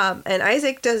 And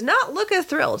Isaac does not look as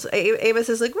thrilled. Amos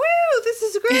is like, "Woo, this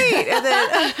is great." And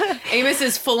then Amos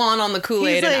is full on the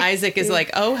Kool-Aid, and Isaac is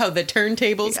like, "Oh, how the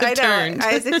turntables have turned."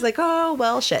 Isaac's like, "Oh,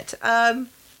 well, shit. Yeah,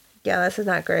 this is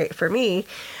not great for me."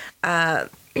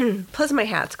 Plus my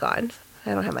hat's gone.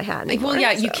 I don't have my hat anymore.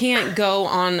 You can't go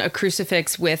on a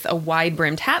crucifix with a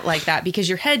wide-brimmed hat like that because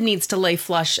your head needs to lay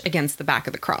flush against the back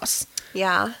of the cross.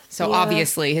 Yeah. So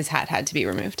obviously his hat had to be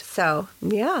removed. So,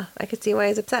 yeah, I could see why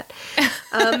he's upset.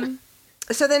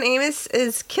 So then Amos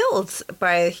is killed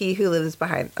by he who lives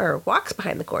behind, or walks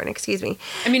behind the corn, excuse me.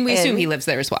 I mean, we assume he lives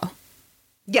there as well.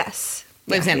 Yes.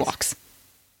 Lives and walks.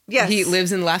 Yes. He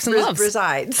lives and laughs and loves.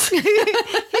 Resides. He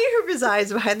who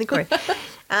resides behind the corn.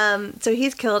 So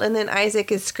he's killed, and then Isaac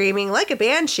is screaming like a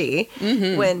banshee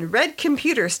when red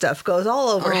computer stuff goes all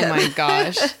over him. Oh my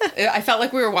gosh. I felt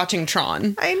like we were watching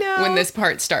Tron. I know. When this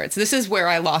part starts. This is where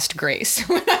I lost Grace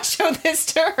when I showed this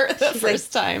to her the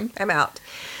first time. "I'm out."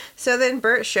 So then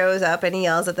Bert shows up and he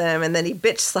yells at them, and then he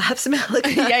bitch slaps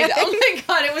Malachi. Yeah, oh my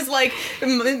God, it was like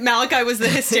Malachi was the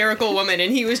hysterical woman,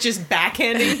 and he was just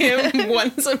backhanding him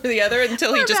one over the other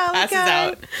until he just passes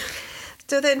out.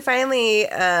 So then finally,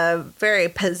 very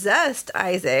possessed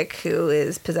Isaac, who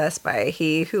is possessed by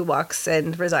he who walks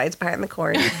and resides behind the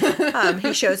corn,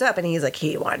 he shows up and he's like,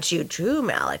 "He wants you too,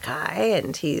 Malachi."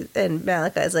 And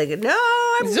Malachi's like, "No,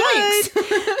 I'm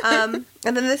good."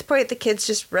 And then at this point, the kids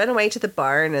just run away to the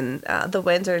barn, and the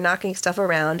winds are knocking stuff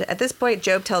around. At this point,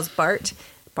 Job tells Bart?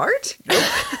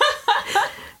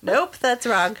 Nope, that's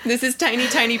wrong. This is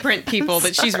tiny print, people,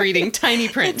 that she's reading. Tiny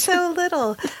print. It's so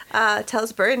little.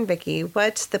 Tells Bert and Vicky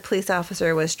what the police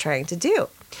officer was trying to do.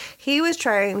 He was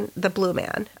trying the Blue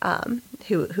Man,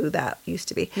 who that used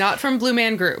to be. Not from Blue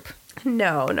Man Group.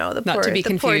 No, the not poor, to be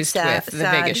confused sad, with the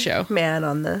Vegas show. Man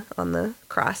on the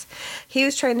cross. He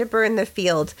was trying to burn the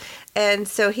field, and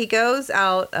so he goes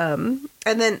out, and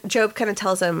then Job kind of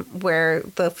tells him where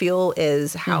the fuel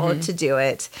is, how to do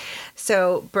it.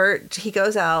 So Bert, he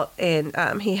goes out and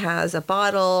he has a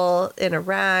bottle and a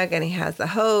rag, and he has the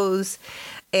hose,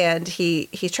 and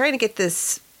he's trying to get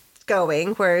this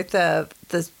going where the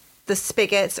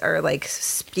spigots are like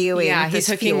spewing. Yeah, he's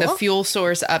hooking the fuel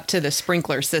source up to the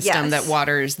sprinkler system that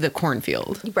waters the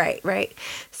cornfield. Right.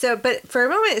 So, but for a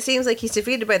moment, it seems like he's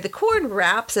defeated by the corn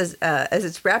wraps as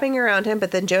it's wrapping around him.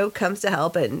 But then Job comes to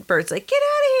help, and Bert's like, "Get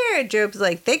out of here!" And Job's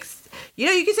like, "Thanks." You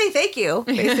can say thank you,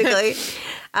 basically.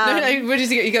 What does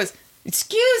he go? He goes,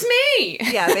 "Excuse me."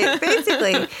 Yeah,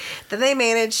 basically. Then they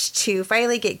manage to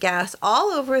finally get gas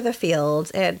all over the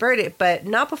field and burn it, but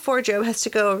not before Job has to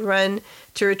go run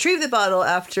to retrieve the bottle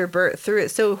after Bert threw it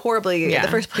so horribly in the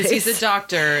first place. Because he's a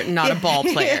doctor, not a ball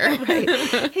player.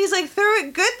 Right. He's like, throw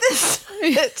it good this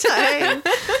time.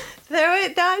 Throw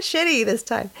it not shitty this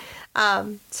time.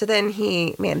 So then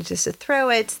he manages to throw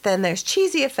it. Then there's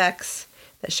cheesy effects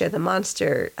that show the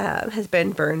monster has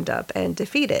been burned up and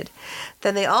defeated.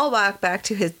 Then they all walk back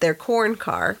to their corn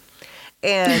car,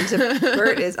 and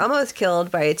Bert is almost killed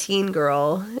by a teen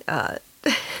girl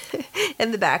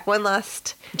in the back. One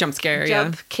last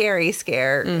carry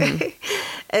scare. And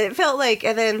it felt like,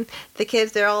 and then the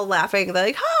kids, they're all laughing. They're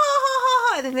like, ha, ha,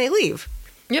 ha, ha, and then they leave.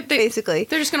 Yep, basically.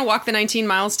 They're just going to walk the 19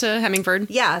 miles to Hemmingford.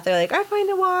 Yeah, they're like, I'm going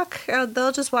to walk.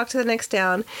 They'll just walk to the next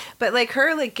town. But like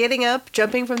her, like getting up,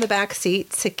 jumping from the back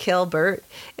seat to kill Bert,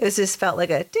 it was just felt like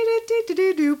a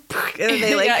do-do-do-do-do-do. And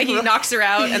then they he knocks her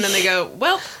out, and then they go,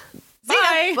 well,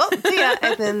 bye. See ya.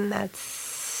 And then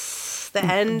that's the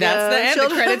end. That's the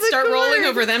end. The credits start rolling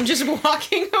over them just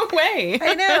walking away.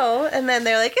 I know. And then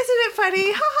they're like, isn't it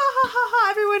funny? Ha ha ha ha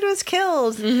ha. Everyone was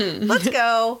killed. Let's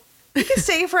go. You can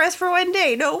stay for us for one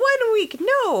day. No, 1 week.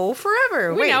 No,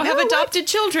 forever. We now have adopted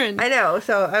children. I know.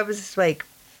 So I was just like,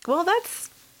 well, that's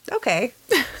okay.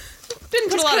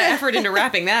 Didn't put a lot of effort into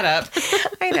wrapping that up.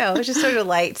 I know. It was just sort of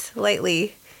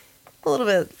lightly, a little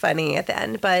bit funny at the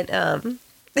end. But I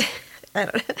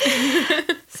don't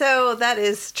know. So that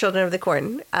is Children of the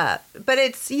Corn. But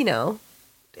it's,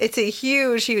 it's a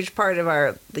huge part of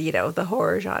our, the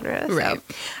horror genre. So. Right.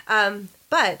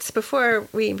 But before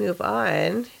we move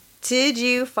on, did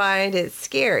you find it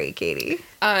scary, Katie?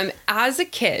 As a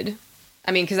kid,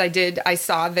 I mean, because I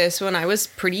saw this when I was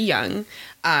pretty young.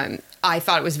 I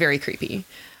thought it was very creepy.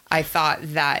 I thought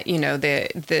that,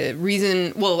 the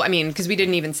reason, well, I mean, because we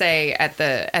didn't even say at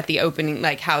the opening,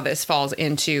 like how this falls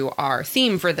into our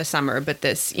theme for the summer, but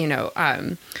this,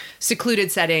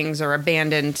 secluded settings or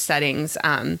abandoned settings,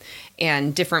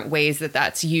 and different ways that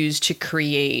that's used to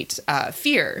create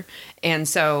fear. And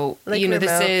so, like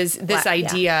this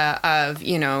idea of,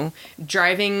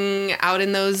 driving out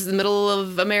in those middle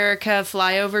of America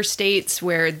flyover states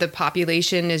where the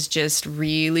population is just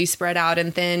really spread out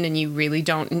and thin, and you really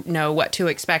don't know what to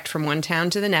expect from one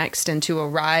town to the next, and to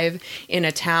arrive in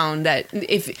a town that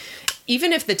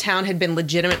even if the town had been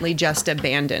legitimately just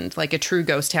abandoned, like a true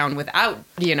ghost town without,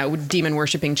 demon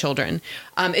worshipping children,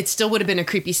 it still would have been a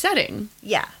creepy setting.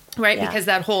 Yeah. Right? Yeah. Because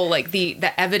that whole, like,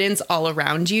 the evidence all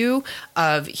around you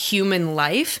of human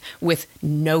life with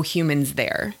no humans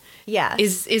there. Yeah.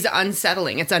 Is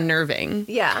unsettling. It's unnerving.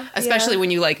 Yeah. Especially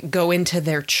when you, like, go into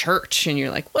their church and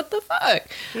you're like, what the fuck?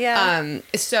 Yeah. And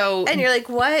you're like,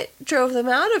 what drove them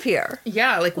out of here?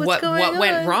 Yeah, like what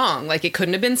went wrong? Like, it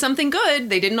couldn't have been something good.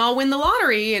 They didn't all win the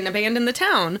lottery and abandon the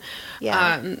town.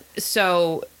 Yeah.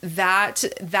 So that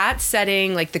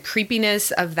setting, like the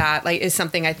creepiness of that, like, is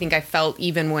something I think I felt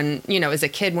even when, as a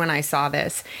kid when I saw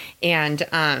this. And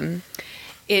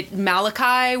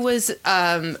Malachi was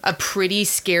a pretty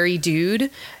scary dude.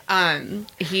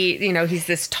 He's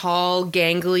this tall,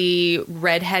 gangly,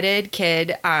 redheaded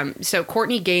kid. So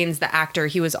Courtney Gaines, the actor,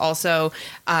 he was also,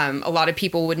 a lot of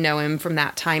people would know him from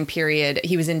that time period.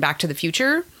 He was in Back to the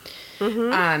Future.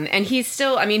 Mm-hmm. And he's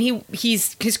still, I mean,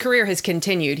 his career has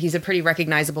continued. He's a pretty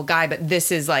recognizable guy, but this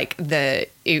is like the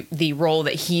role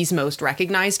that he's most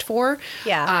recognized for.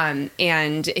 Yeah.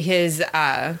 And his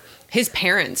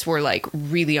parents were like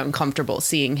really uncomfortable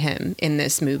seeing him in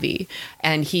this movie,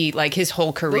 and he, like, his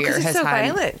whole career has has so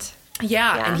had violent.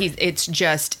 Yeah, and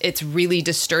it's really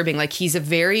disturbing. Like he's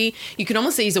you can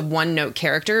almost say he's a one-note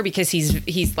character because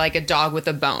he's like a dog with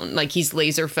a bone. Like he's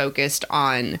laser focused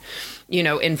on,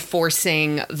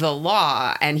 enforcing the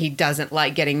law, and he doesn't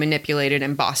like getting manipulated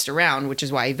and bossed around, which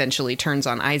is why he eventually turns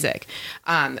on Isaac.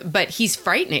 But he's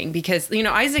frightening because,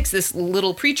 Isaac's this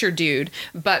little preacher dude,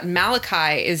 but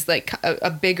Malachi is like a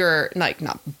bigger, like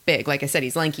not big, like I said,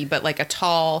 he's lanky, but like a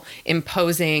tall,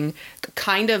 imposing,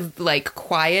 kind of like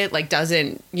quiet, like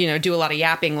doesn't, do a lot of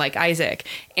yapping like Isaac.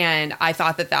 And I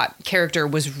thought that character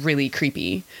was really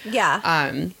creepy.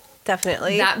 Yeah.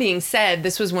 Definitely. That being said,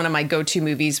 this was one of my go-to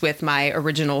movies with my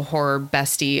original horror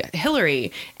bestie,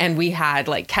 Hillary, and we had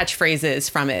like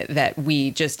catchphrases from it that we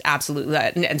just absolutely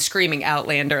and screaming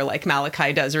Outlander like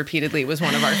Malachi does repeatedly was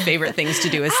one of our favorite things to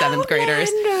do as seventh graders.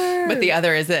 But the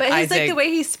other is that Isaac, like the way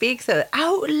he speaks,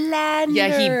 Outlander.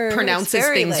 Yeah, he pronounces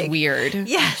things like, weird.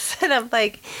 Yes, and I'm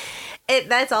like,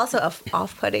 that's also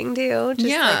off-putting too. Just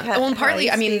and partly,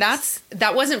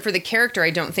 that wasn't for the character, I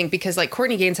don't think, because like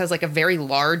Courtney Gaines has like a very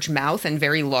large mouth and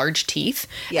very large teeth,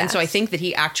 and so I think that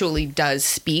he actually does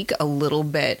speak a little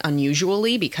bit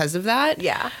unusually because of that.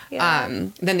 Yeah.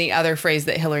 Then the other phrase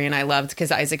that Hillary and I loved,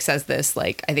 because Isaac says this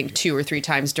like I think 2 or 3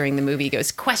 times during the movie, he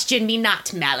goes, "Question me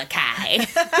not, Malachi,"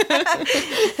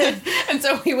 and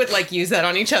so we would like use that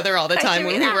on each other all the time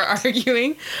when we were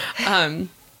arguing.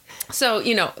 So,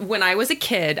 when I was a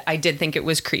kid, I did think it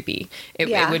was creepy. It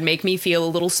would make me feel a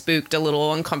little spooked, a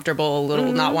little uncomfortable, a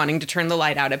little not wanting to turn the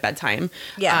light out at bedtime.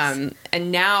 Yes.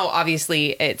 And now,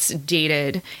 obviously, it's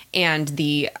dated, and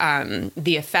the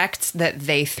effects that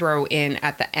they throw in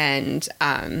at the end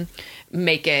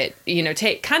make it,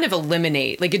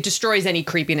 eliminate, like it destroys any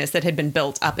creepiness that had been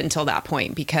built up until that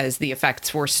point because the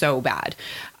effects were so bad.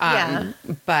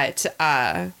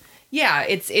 Yeah,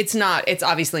 it's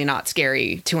obviously not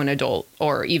scary to an adult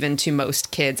or even to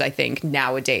most kids, I think,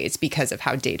 nowadays because of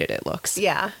how dated it looks.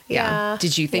 Yeah.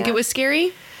 Did you think it was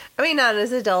scary? I mean, not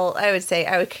as an adult, I would say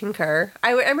I would concur.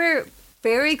 I remember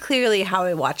very clearly how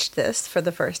I watched this for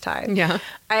the first time. Yeah.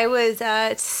 I was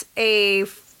at a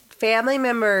family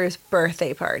member's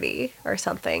birthday party or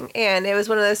something, and it was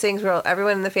one of those things where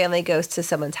everyone in the family goes to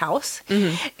someone's house,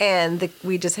 and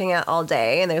we just hang out all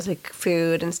day, and there's like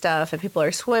food and stuff, and people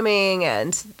are swimming,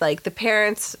 and like the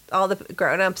parents, all the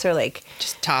grown-ups are like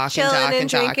just talking and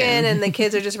drinking, and the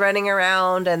kids are just running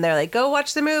around, and they're like, go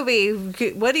watch the movie.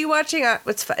 What are you watching?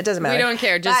 It doesn't matter, we don't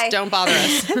care, just don't bother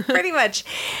us. Pretty much.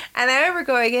 And I remember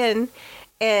going in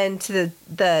and to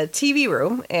the TV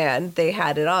room, and they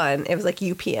had it on. It was like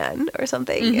UPN or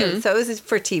something. And so it was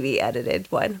for TV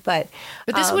edited one. But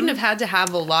this wouldn't have had to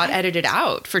have a lot edited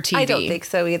out for TV. I don't think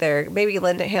so either. Maybe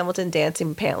Linda Hamilton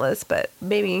dancing pantless, but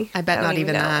maybe. I bet not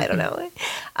even that. I don't know.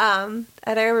 And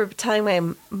I remember telling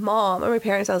my mom or my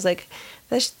parents, I was like,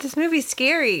 this movie's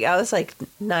scary. I was like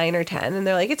 9 or 10, and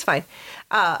they're like, it's fine.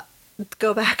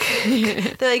 Go back.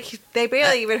 They're like, they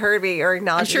barely even heard me or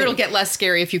acknowledged I'm sure it'll get less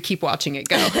scary if you keep watching it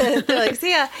go. They're like, so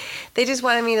yeah, they just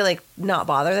wanted me to like not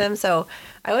bother them. So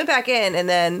I went back in, and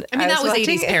then that was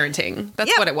 80s parenting.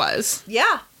 That's what it was.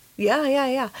 Yeah.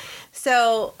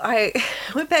 So I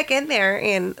went back in there,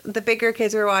 and the bigger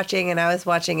kids were watching, and I was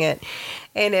watching it,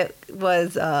 and it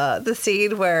was the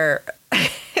scene where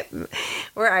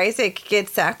Isaac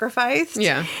gets sacrificed.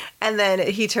 Yeah. And then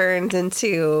he turns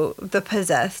into the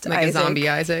possessed like Isaac. A zombie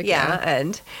Isaac. Yeah.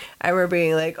 And I remember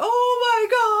being like, oh my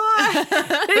God,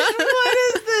 what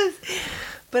is this?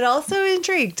 But also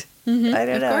intrigued. I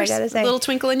don't know. I gotta say. A little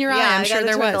twinkle in your eye. I'm sure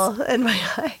there was. In my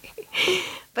eye.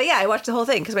 But yeah, I watched the whole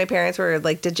thing because my parents were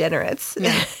like degenerates.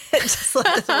 Yeah. Just let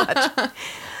us watch.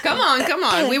 Come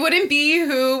on. We wouldn't be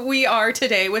who we are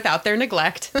today without their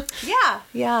neglect.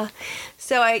 Yeah.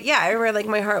 So I remember like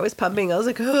my heart was pumping. I was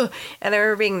like, oh, and I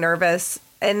remember being nervous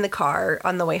in the car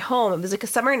on the way home. It was like a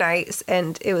summer night,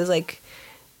 and it was like,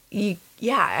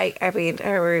 I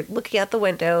remember looking out the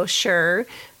window. Sure,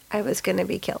 I was going to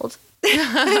be killed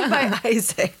by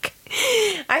Isaac.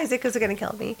 Isaac was going to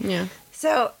kill me. Yeah.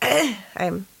 So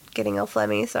I'm getting all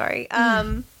phlegmy. Sorry.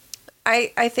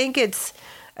 I think it's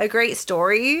a great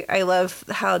story. I love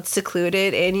how it's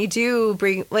secluded, and you do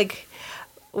bring like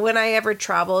when I ever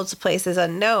travel to places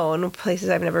unknown, places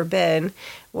I've never been,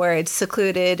 where it's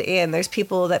secluded and there's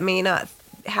people that may not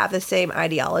have the same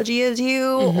ideology as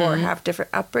you or have different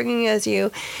upbringing as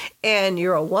you, and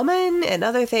you're a woman and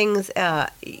other things, you get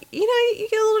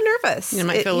a little nervous. You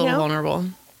might feel a little vulnerable.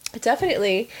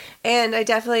 Definitely. And I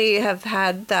definitely have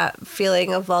had that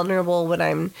feeling of vulnerable when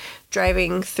I'm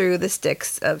driving through the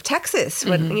sticks of Texas,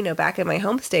 when, back in my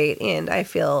home state, and I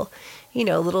feel,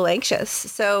 a little anxious.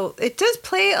 So it does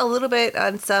play a little bit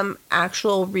on some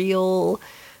actual real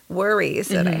worries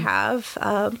that I have.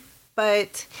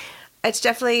 But it's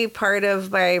definitely part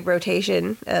of my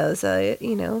rotation as a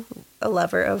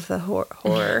lover of the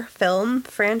horror film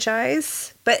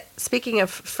franchise. But speaking of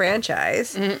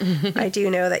franchise, I do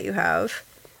know that you have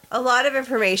a lot of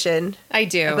information. I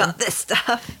do. About this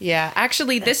stuff. Yeah.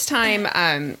 Actually, this time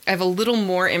I have a little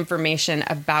more information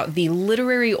about the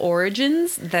literary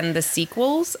origins than the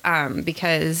sequels,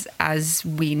 because as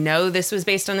we know, this was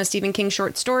based on a Stephen King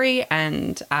short story,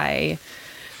 and I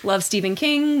love Stephen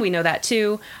King. We know that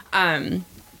too.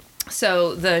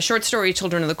 So the short story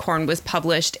Children of the Corn was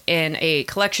published in a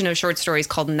collection of short stories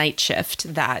called Night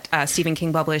Shift that Stephen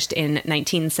King published in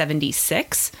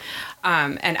 1976.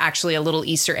 And actually a little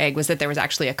Easter egg was that there was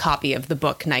actually a copy of the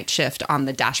book Night Shift on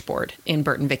the dashboard in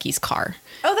Bert and Vicky's car.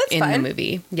 Oh, that's fun. In the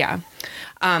movie. Yeah.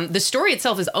 The story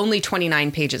itself is only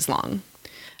 29 pages long.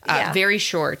 Very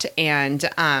short. And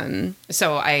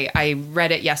so I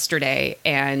read it yesterday,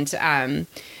 and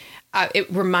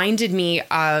it reminded me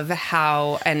of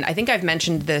how, and I think I've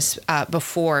mentioned this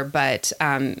before, but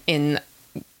in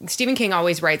Stephen King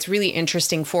always writes really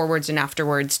interesting forwards and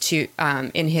afterwards to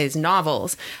in his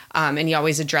novels, and he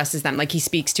always addresses them like he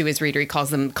speaks to his reader. He calls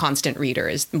them constant reader,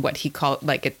 is what he called,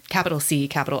 like a capital C,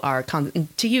 capital R,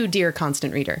 to you, dear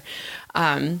constant reader.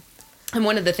 And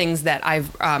one of the things that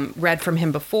I've read from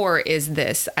him before is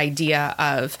this idea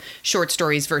of short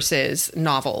stories versus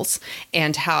novels,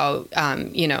 and how,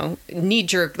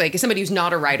 knee-jerk, like somebody who's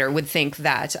not a writer would think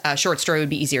that a short story would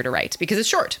be easier to write because it's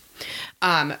short.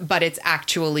 But it's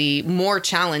actually more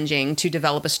challenging to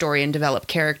develop a story and develop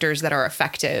characters that are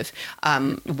effective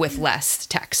with less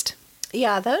text.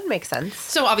 Yeah, that would make sense.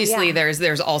 So obviously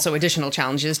there's also additional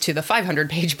challenges to the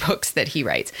 500-page books that he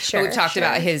writes. Sure, we've talked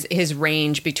about his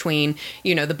range between,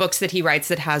 the books that he writes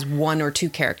that has 1 or 2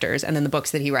 characters, and then the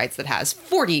books that he writes that has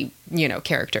 40,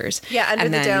 characters. Yeah, Under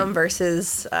the Dome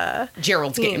versus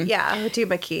Gerald's Game. Yeah,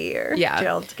 Doohickey or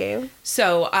Gerald's Game.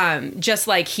 So just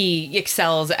like he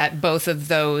excels at both of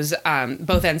those,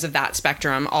 both ends of that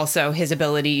spectrum, also his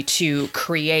ability to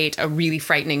create a really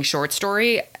frightening short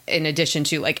story in addition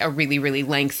to like a really, really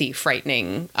lengthy,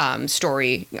 frightening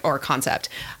story or concept.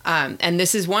 And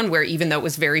this is one where even though it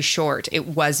was very short, it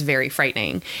was very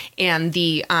frightening. And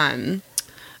the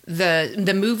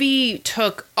movie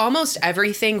took almost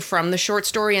everything from the short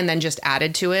story and then just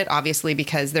added to it, obviously,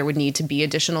 because there would need to be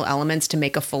additional elements to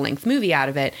make a full-length movie out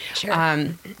of it. Sure.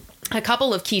 A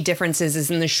couple of key differences is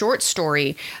in the short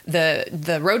story,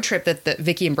 the road trip that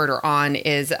Vicky and Bert are on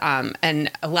is a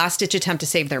last-ditch attempt to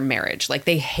save their marriage. Like,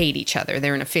 they hate each other.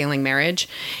 They're in a failing marriage.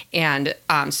 And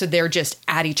so they're just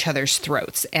at each other's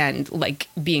throats and, like,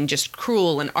 being just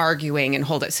cruel and arguing and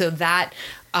hold it. So that,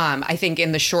 I think,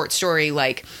 in the short story,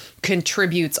 like,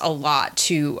 contributes a lot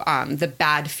to the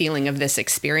bad feeling of this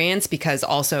experience, because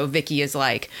also Vicky is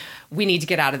like, we need to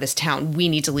get out of this town. We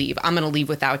need to leave. I'm going to leave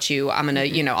without you. I'm going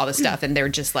to, all this stuff. And they're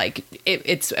just like,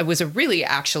 it was a really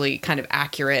actually kind of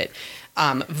accurate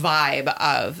vibe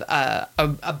of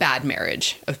a bad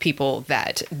marriage, of people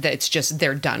that's just,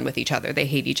 they're done with each other. They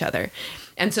hate each other.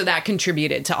 And so that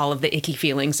contributed to all of the icky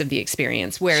feelings of the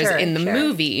experience. Whereas in the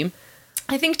movie,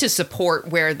 I think to support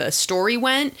where the story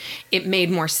went, it made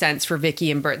more sense for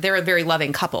Vicky and Bert. They're a very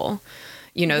loving couple.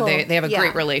 They have a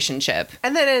great relationship.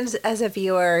 And then as a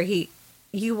viewer,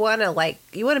 you want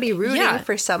to be rooting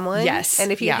for someone. Yes.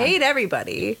 And if you hate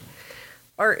everybody,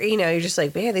 or, you're just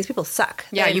like, man, these people suck.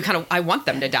 Yeah, I want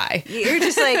them to die. You're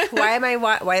just like,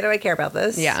 why do I care about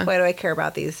this? Yeah. Why do I care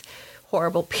about these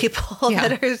horrible people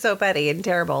that are so petty and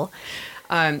terrible?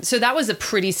 So that was a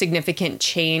pretty significant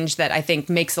change that I think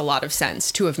makes a lot of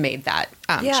sense to have made that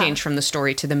change from the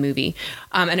story to the movie.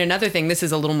 And another thing, this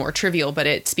is a little more trivial, but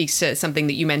it speaks to something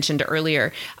that you mentioned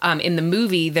earlier. In the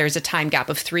movie, there's a time gap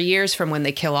of 3 years from when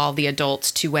they kill all the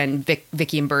adults to when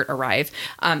Vicky and Bert arrive.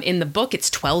 In the book, it's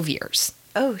 12 years.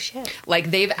 Oh, shit.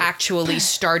 Like, they've actually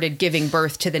started giving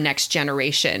birth to the next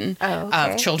generation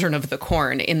of Children of the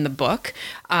Corn in the book.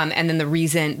 And then the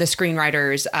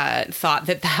screenwriters thought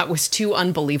that was too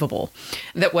unbelievable,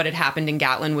 that what had happened in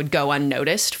Gatlin would go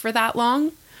unnoticed for that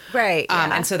long. Right.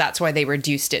 Yeah. And so that's why they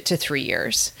reduced it to 3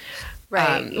 years.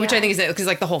 Right. Which I think is, because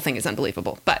like the whole thing is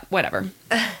unbelievable, but whatever.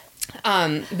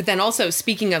 But then also,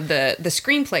 speaking of the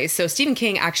screenplays, so Stephen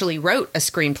King actually wrote a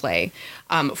screenplay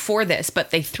for this,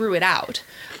 but they threw it out.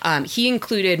 He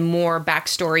included more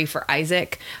backstory for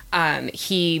Isaac.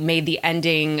 He made the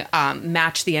ending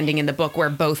match the ending in the book where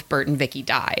both Bert and Vicky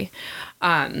die.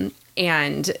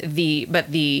 And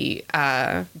the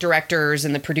directors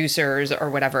and the producers or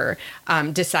whatever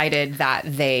decided that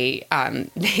they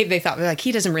thought, like,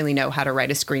 he doesn't really know how to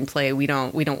write a screenplay. We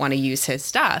don't want to use his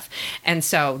stuff, and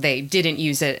so they didn't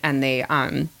use it, and they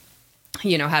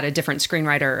had a different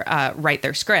screenwriter write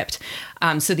their script.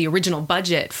 So the original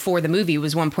budget for the movie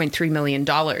was $1.3 million,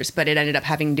 but it ended up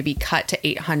having to be cut to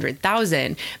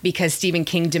 $800,000 because Stephen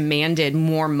King demanded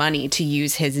more money to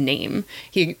use his name.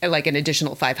 He like an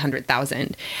additional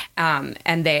 $500,000.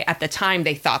 And they, at the time,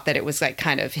 they thought that it was like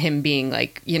kind of him being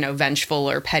like, vengeful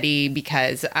or petty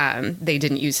because they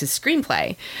didn't use his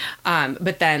screenplay.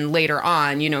 But then later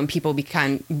on, and people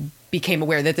became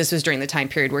aware that this was during the time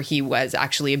period where he was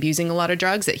actually abusing a lot of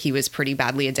drugs, that he was pretty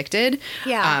badly addicted.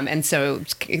 Yeah. And so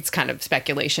it's kind of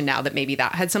speculation now that maybe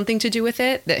that had something to do with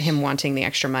it, that him wanting the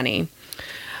extra money.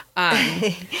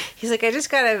 He's like, I just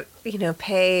gotta,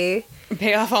 pay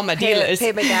off all my dealers.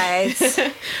 Pay my guys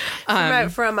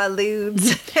from my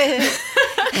lewds.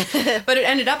 But it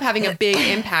ended up having a big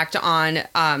impact on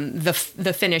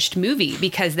the finished movie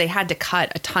because they had to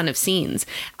cut a ton of scenes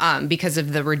because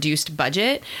of the reduced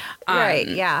budget. Right,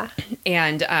 yeah.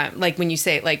 And like when you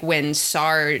say like when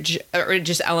Sarge, or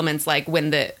just elements like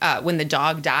when the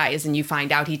dog dies and you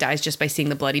find out he dies just by seeing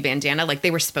the bloody bandana, like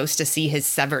they were supposed to see his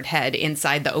severed head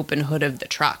inside the open hood of the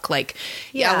truck. Like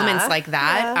elements like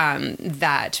that,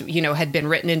 that, had been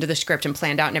written into the script and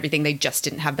planned out and everything, they just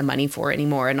didn't have the money for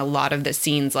anymore. And a lot of the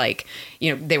scenes, like,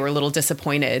 they were a little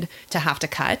disappointed to have to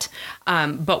cut.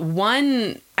 But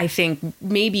one, I think,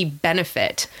 maybe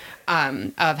benefit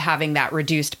of having that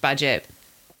reduced budget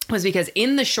was because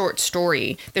in the short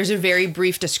story, there's a very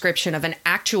brief description of an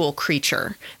actual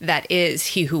creature that is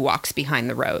He Who Walks Behind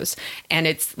the Rose. And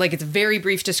it's a very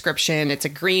brief description. It's a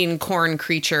green corn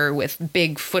creature with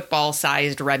big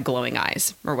football-sized red glowing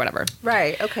eyes or whatever.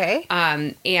 Right, okay.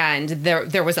 And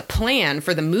there was a plan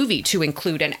for the movie to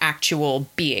include an actual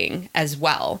being as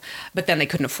well, but then they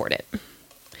couldn't afford it.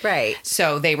 Right.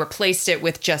 So they replaced it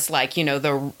with just like,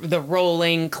 the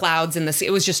rolling clouds in the sea.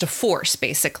 It was just a force,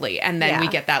 basically. And then we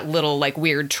get that little like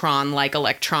weird Tron like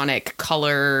electronic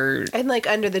color. And like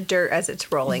under the dirt as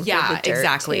it's rolling. Yeah,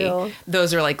 exactly. Too.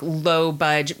 Those are like low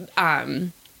budget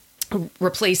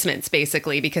replacements,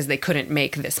 basically, because they couldn't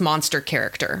make this monster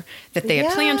character that they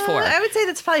had planned for. I would say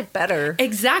that's probably better.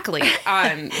 Exactly.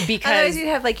 Because otherwise you'd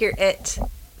have like your It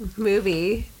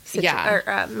movie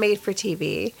or made for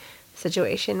TV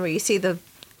situation where you see the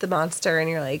monster and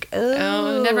you're like,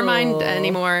 oh, never mind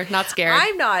anymore. Not scared.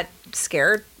 I'm not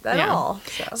scared at all.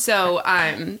 So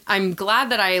I'm glad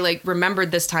that I like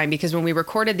remembered this time, because when we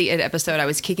recorded the It episode, I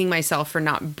was kicking myself for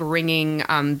not bringing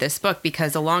this book,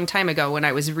 because a long time ago when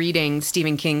I was reading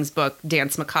Stephen King's book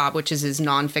Danse Macabre, which is his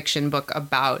nonfiction book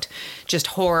about just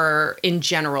horror in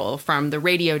general, from the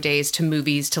radio days to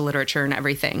movies to literature and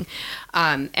everything.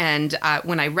 And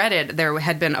when I read it, there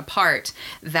had been a part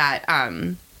that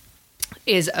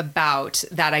is about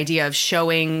that idea of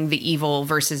showing the evil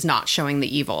versus not showing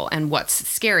the evil and what's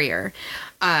scarier.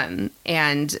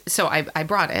 And so I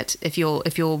brought it, if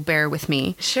you'll bear with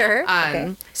me. Sure.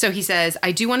 Okay. So he says,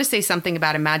 I do want to say something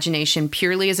about imagination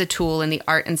purely as a tool in the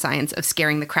art and science of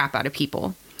scaring the crap out of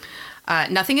people.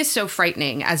 Nothing is so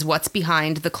frightening as what's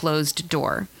behind the closed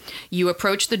door. You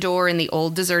approach the door in the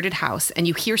old deserted house and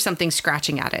you hear something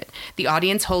scratching at it. The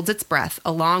audience holds its breath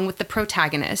along with the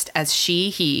protagonist as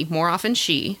he, more often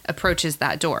she, approaches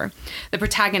that door. The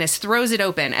protagonist throws it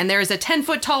open and there is a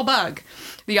 10-foot tall bug.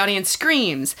 The audience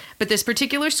screams, but this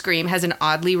particular scream has an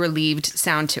oddly relieved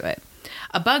sound to it.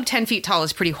 A bug 10 feet tall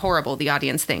is pretty horrible, the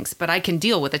audience thinks, but I can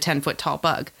deal with a 10-foot tall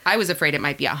bug. I was afraid it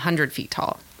might be 100 feet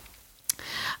tall.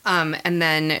 And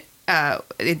then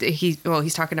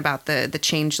he's talking about the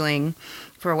changeling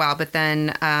for a while, but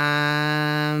then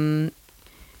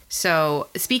so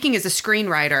speaking as a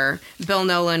screenwriter, Bill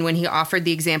Nolan, when he offered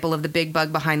the example of the big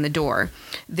bug behind the door,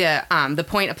 the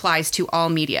point applies to all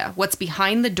media. What's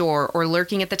behind the door or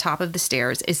lurking at the top of the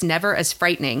stairs is never as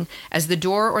frightening as the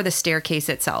door or the staircase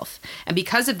itself. And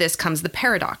because of this comes the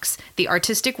paradox. The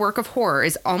artistic work of horror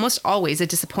is almost always a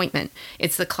disappointment.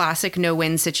 It's the classic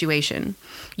no-win situation.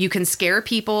 You can scare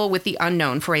people with the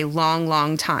unknown for a long,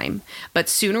 long time. But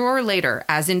sooner or later,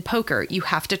 as in poker, you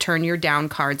have to turn your down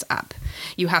cards up.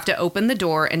 You have to open the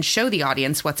door and show the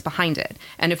audience what's behind it.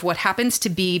 And if what happens to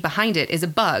be behind it is a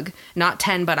bug, not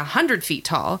 10 but 100 feet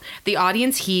tall, the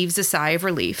audience heaves a sigh of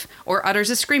relief or utters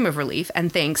a scream of relief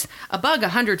and thinks, a bug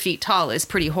 100 feet tall is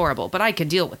pretty horrible, but I could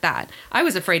deal with that. I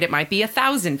was afraid it might be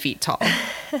 1,000 feet tall.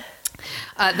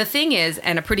 The thing is,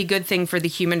 and a pretty good thing for the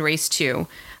human race too,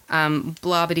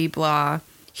 blah, bitty, blah,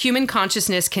 human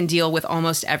consciousness can deal with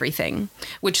almost everything,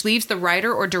 which leaves the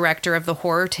writer or director of the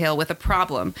horror tale with a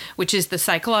problem, which is the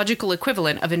psychological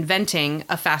equivalent of inventing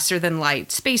a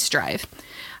faster-than-light space drive.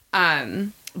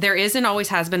 There is and always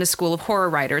has been a school of horror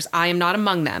writers, I am not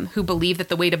among them, who believe that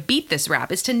the way to beat this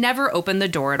rap is to never open the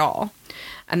door at all.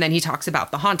 And then he talks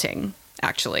about The Haunting.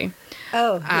 actually.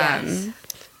 Oh, yes.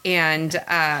 And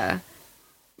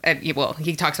well,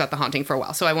 he talks about The Haunting for a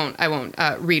while, so I won't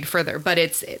read further.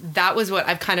 But that was what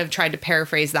I've kind of tried to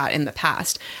paraphrase that in the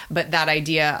past. But that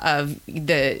idea of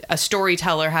a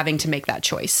storyteller having to make that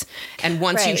choice, and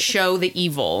once you show the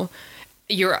evil,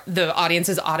 the audience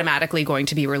is automatically going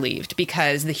to be relieved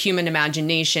because the human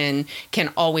imagination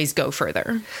can always go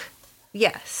further.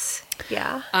 Yes.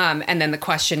 Yeah. And then the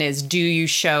question is, do you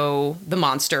show the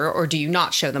monster or do you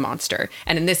not show the monster?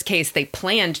 And in this case, they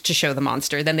planned to show the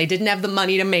monster. Then they didn't have the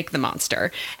money to make the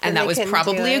monster. And that was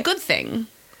probably a good thing.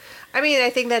 I mean, I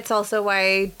think that's also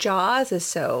why Jaws is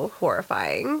so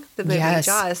horrifying. The movie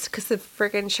Jaws, because the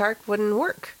friggin' shark wouldn't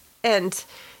work. And,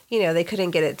 they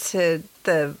couldn't get it to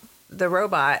the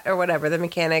robot or whatever, the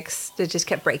mechanics, it just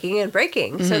kept breaking and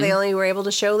breaking. Mm-hmm. So they only were able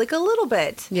to show like a little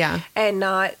bit. Yeah. And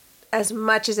not as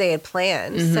much as they had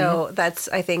planned. Mm-hmm. So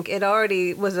I think it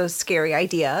already was a scary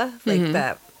idea, like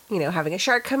that, having a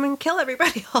shark come and kill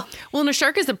everybody off. Well, and a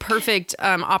shark is a perfect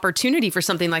opportunity for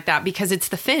something like that because it's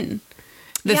the fin.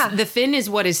 The fin is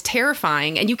what is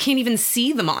terrifying, and you can't even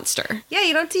see the monster. Yeah,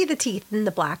 you don't see the teeth and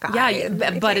the black eye.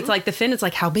 Yeah, but it's like the fin. It's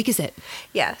like, how big is it?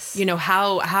 Yes.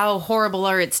 How horrible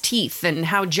are its teeth, and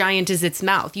how giant is its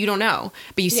mouth? You don't know,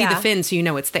 but you see the fin, so you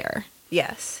know it's there.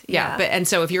 Yes. Yeah. And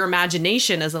so if your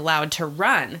imagination is allowed to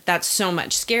run, that's so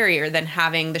much scarier than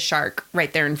having the shark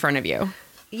right there in front of you.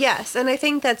 Yes. And I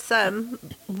think that's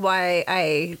why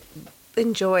I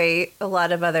enjoy a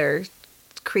lot of other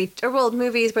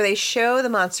movies where they show the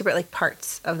monster, but like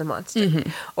parts of the monster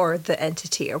or the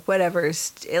entity or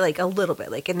whatever's like a little bit,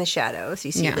 like in the shadows,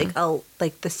 you see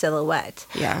like the silhouette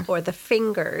or the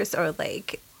fingers or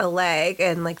like a leg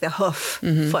and like the hoof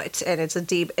foot, and it's a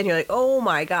deep, and you're like, oh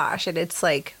my gosh, and it's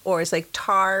like, or it's like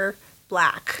tar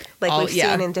black, like we've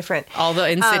seen in different, all the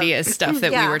Insidious stuff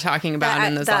that we were talking about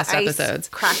in those last episodes,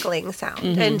 crackling sound,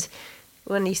 and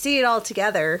when you see it all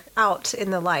together out in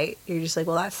the light, you're just like,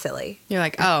 well, that's silly. You're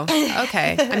like, oh,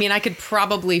 okay. I mean, I could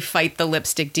probably fight the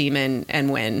lipstick demon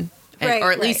and win.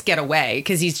 Or at least get away,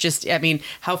 because he's just, I mean,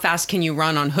 how fast can you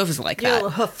run on hooves like that?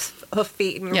 Your hoof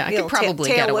feet and I could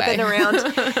probably tail get away. whipping around.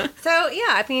 So,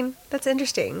 yeah, I mean, that's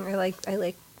interesting. I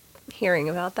like hearing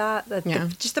about that.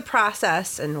 Just the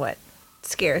process and what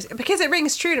scares, because it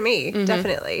rings true to me,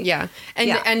 definitely. Yeah.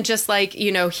 And just like,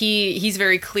 he's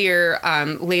very clear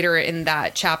later in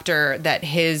that chapter that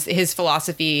his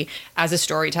philosophy as a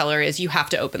storyteller is you have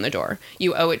to open the door.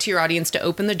 You owe it to your audience to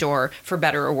open the door, for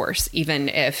better or worse, even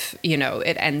if,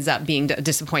 it ends up being a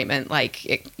disappointment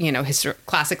like,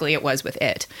 classically it was with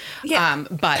it. Yeah.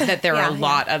 But that there are a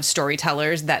lot of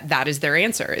storytellers that is their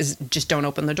answer, is just don't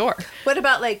open the door. What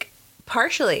about like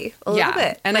partially a little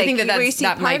bit, and I think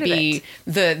that might be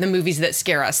the movies that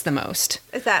scare us the most.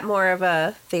 Is that more of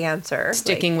the answer,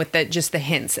 sticking with just the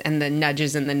hints and the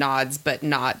nudges and the nods, but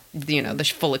not the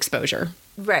full exposure,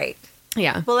 right?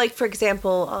 Yeah. Well, like for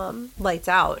example, Lights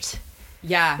Out.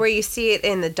 Yeah. Where you see it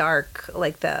in the dark,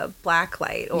 like the black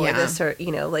light, or the sort,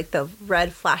 like the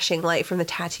red flashing light from the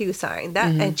tattoo sign.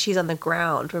 That and she's on the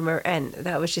ground, remember? And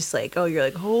that was just like, oh, you're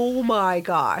like, oh my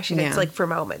gosh. And it's like for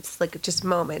moments, like just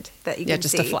moment that you can see. Yeah,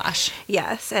 just a flash.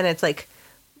 Yes. And it's like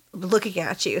looking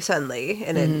at you suddenly.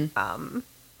 And then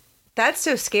that's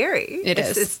so scary.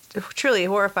 It's truly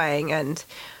horrifying. And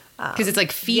because it's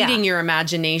like feeding your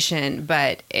imagination,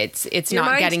 but it's your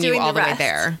not getting you all the way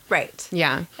there. Right.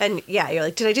 Yeah. And you're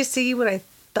like, did I just see what I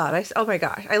thought I saw? Oh my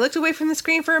gosh. I looked away from the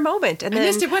screen for a moment and then I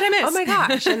missed it. What I missed? Oh my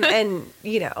gosh. And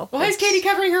why is Katie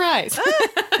covering her eyes?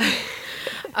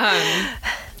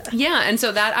 Yeah, and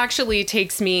so that actually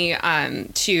takes me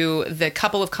to the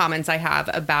couple of comments I have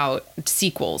about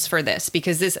sequels for this,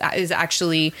 because this is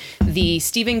actually the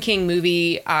Stephen King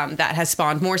movie that has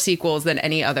spawned more sequels than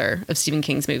any other of Stephen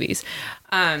King's movies.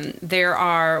 There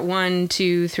are 1,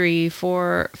 2, 3,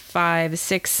 4, 5,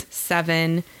 6,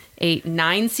 7, 8,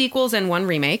 9 sequels and 1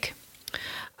 remake.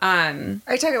 Are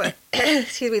you talking about,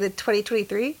 excuse me, the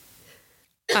 2023?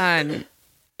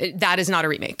 That is not a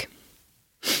remake.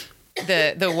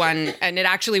 The one, and it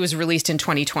actually was released in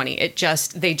 2020.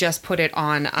 They just put it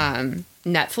on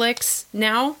Netflix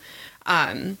now,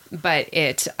 but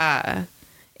it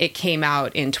came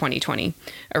out in 2020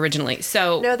 originally.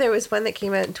 So no, there was one that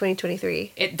came out in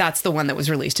 2023. That's the one that was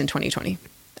released in 2020.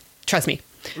 Trust me,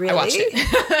 really? I watched it.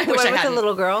 The one with the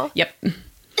little girl. Yep.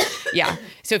 Yeah.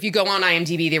 So if you go on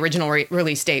IMDb, the original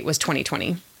release date was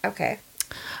 2020. Okay.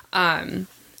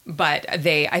 But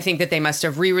I think that they must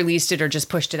have re-released it or just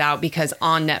pushed it out, because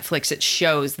on Netflix it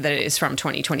shows that it is from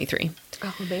 2023.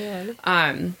 Oh,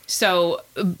 man. So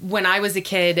when I was a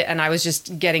kid and I was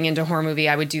just getting into horror movie,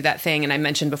 I would do that thing. And I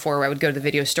mentioned before where I would go to the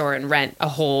video store and rent a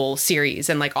whole series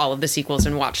and like all of the sequels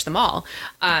and watch them all.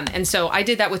 And so I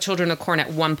did that with Children of the Corn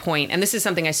at one point. And this is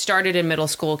something I started in middle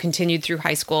school, continued through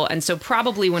high school. And so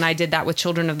probably when I did that with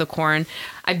Children of the Corn,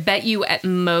 I bet you at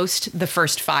most the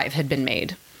first 5 had been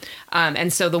made.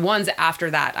 And so the ones after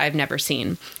that I've never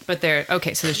seen. But they're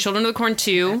okay. So there's Children of the Corn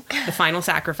 2, The Final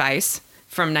Sacrifice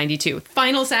from 92.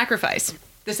 Final Sacrifice,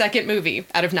 the second movie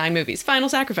out of 9 movies. Final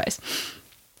Sacrifice.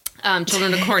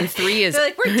 Children of the Corn 3 is... They're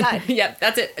like, we're done. Yep,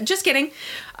 that's it. Just kidding.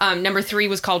 Number 3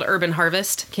 was called Urban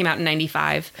Harvest, came out in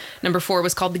 95. Number 4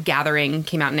 was called The Gathering,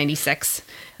 came out in 96.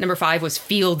 Number 5 was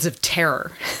Fields of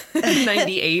Terror,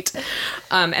 98.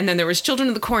 And then there was Children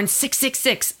of the Corn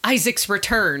 666, Isaac's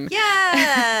Return.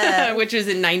 Yeah. Which was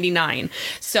in 99.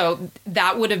 So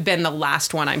that would have been the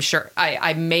last one, I'm sure.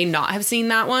 I may not have seen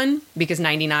that one because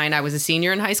 99, I was a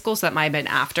senior in high school. So that might have been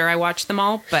after I watched them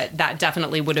all. But that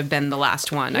definitely would have been the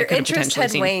last one I could have potentially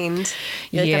seen. Your interest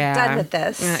had waned. You're like, I'm done with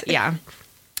this. Yeah.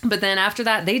 But then after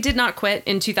that, they did not quit.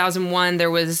 In 2001,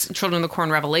 there was Children of the Corn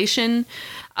Revelation,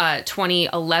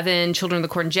 2011, Children of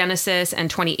the Corn Genesis, and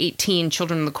 2018,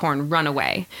 Children of the Corn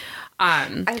Runaway.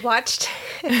 I watched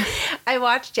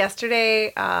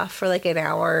yesterday for like an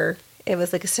hour. It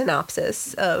was like a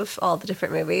synopsis of all the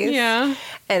different movies. Yeah.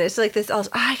 And it's like this,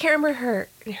 I can't remember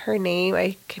her name.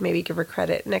 I can maybe give her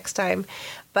credit next time.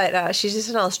 But she's just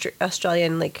an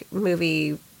Australian like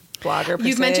movie blogger person.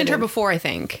 You've mentioned her before, I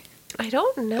think. I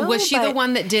don't know. Was she the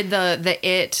one that did the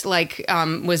It, like,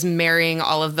 was marrying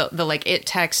all of the like It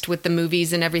text with the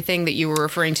movies and everything that you were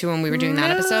referring to when we were doing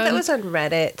that episode? That was on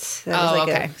Reddit. That was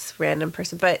like a random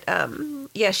person. But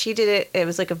yeah, she did it. It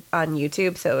was like on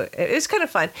YouTube, so it was kind of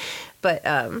fun. But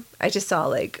I just saw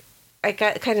like I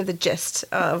got kind of the gist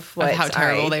of what how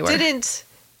terrible they were. Didn't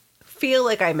feel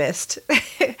like I missed,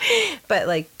 but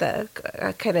like the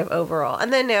kind of overall.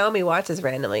 And then Naomi Watts is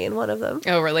randomly in one of them.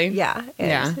 Oh, really? Yeah.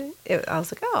 And I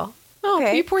was like, oh,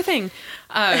 okay. You poor thing.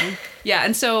 Yeah.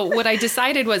 And so what I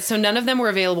decided was, so none of them were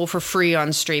available for free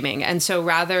on streaming. And so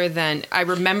rather than, I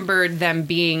remembered them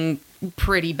being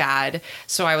pretty bad.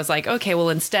 So I was like, okay, well,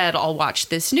 instead I'll watch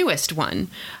this newest one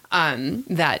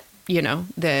that, you know,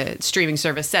 the streaming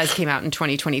service says came out in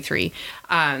 2023.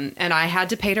 And I had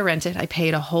to pay to rent it. I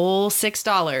paid a whole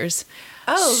 $6.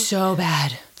 Oh. So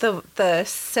bad. The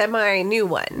semi-new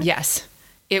one. Yes.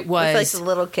 It was. With like the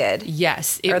little kid.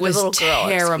 Yes. It or was the little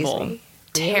terrible. Girl,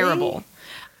 Terrible.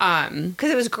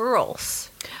 Because it was girls.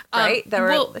 Right?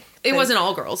 It wasn't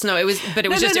all girls. No, it was, but it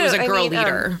was it was a girl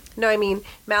leader. No, I mean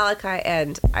Malachi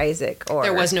and Isaac. Or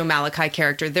there was no Malachi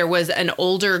character. There was an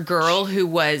older girl who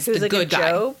was the like good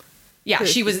guy. Job? Yeah,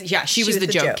 she was the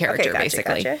Job character, okay,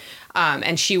 basically. Gotcha.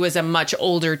 And she was a much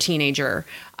older teenager.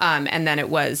 And then it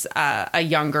was a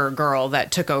younger girl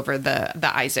that took over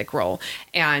the Isaac role.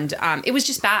 And it was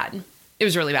just bad. It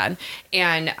was really bad.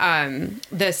 And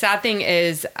the sad thing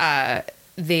is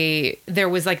there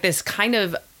was like this kind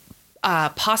of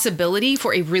possibility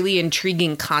for a really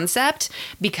intriguing concept,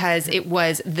 because it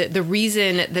was the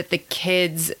reason that the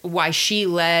kids, why she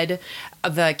led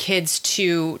the kids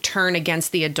to turn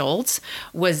against the adults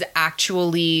was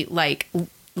actually like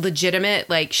legitimate.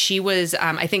 Like she was,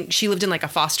 I think she lived in like a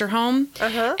foster home,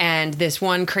 and this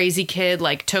one crazy kid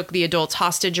like took the adults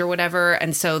hostage or whatever.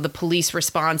 And so the police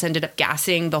response ended up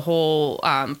gassing the whole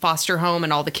foster home,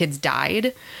 and all the kids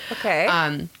died.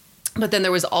 Okay. But then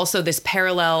there was also this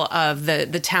parallel of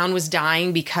the town was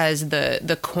dying because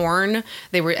the corn,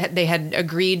 they had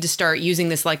agreed to start using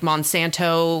this like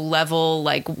Monsanto level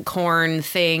like corn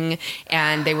thing,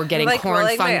 and they were getting like corn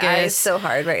fungus. My eyes so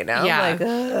hard right now. Yeah, like,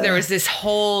 there was this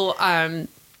whole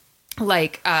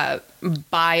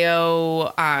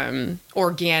bio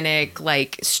organic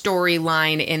like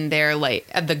storyline in there, like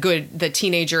the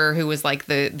teenager who was like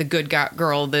the good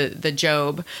girl, the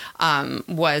Job,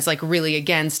 was like really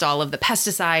against all of the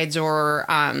pesticides or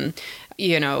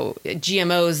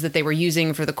GMOs that they were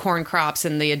using for the corn crops,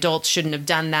 and the adults shouldn't have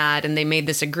done that, and they made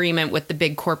this agreement with the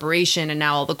big corporation, and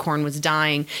now all the corn was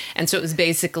dying. And so it was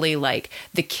basically like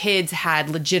the kids had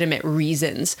legitimate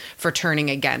reasons for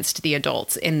turning against the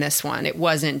adults in this one. It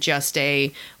wasn't just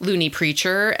a loony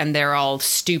preacher and they're all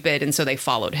stupid and so they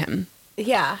followed him.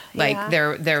 Yeah. Like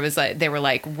there was like, they were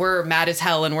like, we're mad as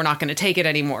hell and we're not going to take it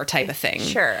anymore type of thing.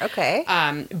 Sure. Okay.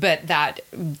 But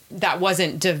that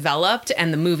wasn't developed,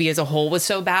 and the movie as a whole was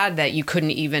so bad that you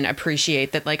couldn't even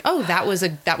appreciate that, like, oh, that was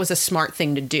a smart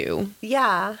thing to do.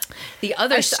 Yeah. The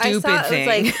other stupid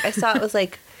thing. I saw it was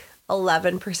like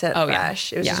 11% oh,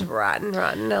 fresh. Yeah. It was just rotten.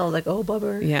 I was like, oh,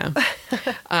 bummer. Yeah.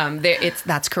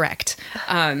 That's correct.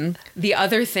 The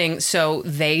other thing, so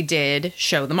they did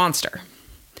show the monster.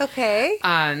 Okay.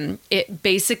 It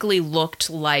basically looked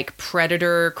like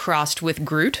Predator crossed with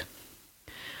Groot.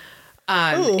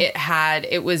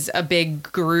 It was a big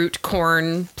Groot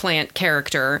corn plant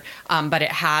character, but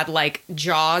it had like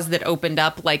jaws that opened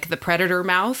up like the Predator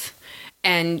mouth.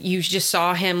 And you just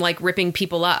saw him like ripping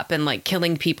people up and like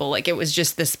killing people. Like it was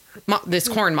just this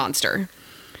corn monster.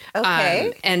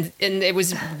 Okay. And it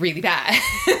was really bad.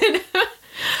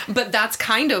 But that's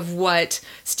kind of what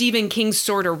Stephen King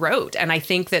sort of wrote. And I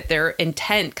think that their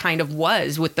intent kind of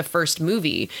was with the first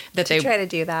movie that they try to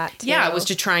do that. Too. Yeah, it was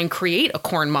to try and create a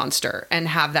corn monster and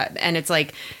have that. And it's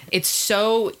like, it's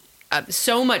so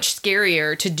much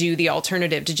scarier to do the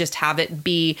alternative, to just have it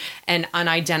be an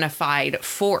unidentified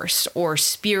force or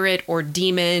spirit or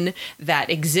demon that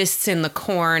exists in the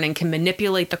corn and can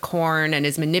manipulate the corn and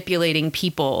is manipulating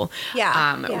people.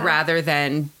 Rather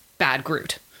than Bad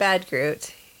Groot. Bad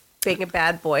Groot. Being a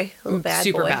bad boy. A little bad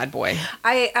Super boy. bad boy.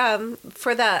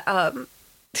 For that,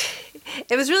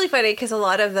 it was really funny because a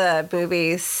lot of the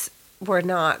movies were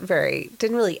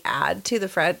didn't really add to the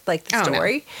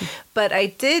story. No. But I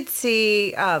did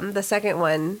see the second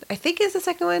one, I think is the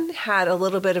second one, had a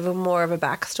little bit of more of a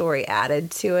backstory added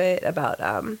to it about,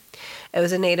 it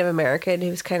was a Native American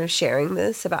who was kind of sharing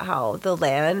this about how the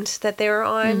land that they were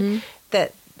on,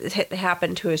 that it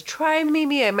happened to his tribe,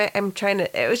 maybe. I'm trying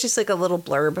to, it was just like a little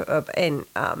blurb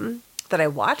that I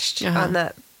watched on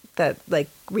that like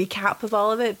recap of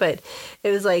all of it, but it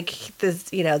was like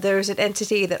this, there was an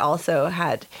entity that also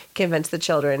had convinced the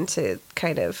children to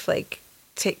kind of like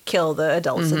kill the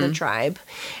adults in the tribe,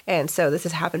 and so this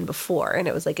has happened before, and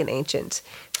it was like an ancient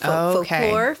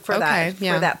folklore for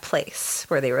that place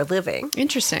where they were living.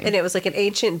 Interesting. And it was like an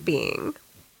ancient being.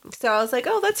 So I was like,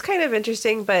 oh, that's kind of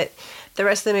interesting, but the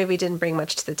rest of the movie didn't bring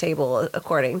much to the table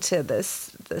according to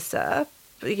this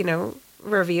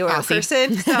reviewer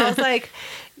person. So I was like,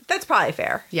 that's probably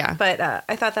fair. Yeah. But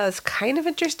I thought that was kind of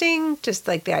interesting, just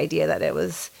like the idea that it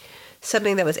was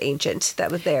something that was ancient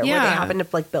that was there, where they happened to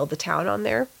like build the town on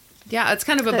there. Yeah, it's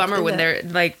kind of a bummer when they're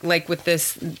like with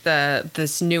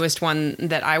this newest one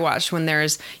that I watched, when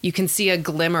you can see a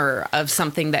glimmer of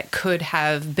something that could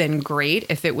have been great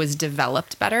if it was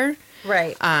developed better.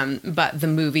 Right. But the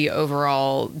movie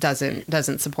overall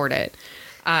doesn't support it.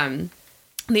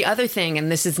 The other thing,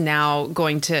 and this is now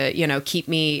going to, keep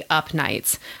me up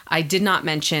nights, I did not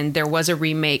mention there was a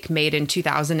remake made in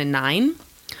 2009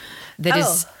 that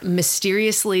is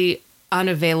mysteriously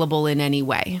unavailable in any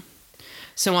way.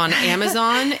 So on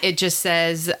Amazon, it just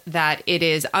says that it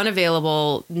is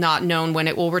unavailable, not known when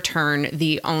it will return. So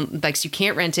you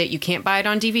can't rent it, you can't buy it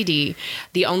on DVD.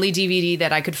 The only DVD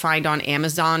that I could find on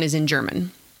Amazon is in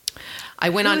German. I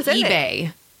went on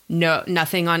eBay. No,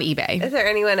 nothing on eBay. Is there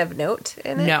anyone of note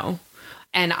in it? No.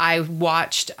 And I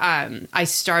watched, I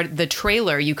started the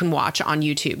trailer you can watch on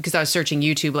YouTube, because I was searching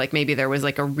YouTube, like maybe there was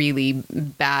like a really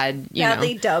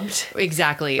badly dubbed.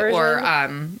 Exactly.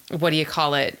 Version. Or what do you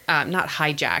call it? Not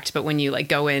hijacked, but when you like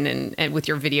go in and with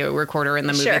your video recorder in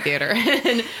the movie theater.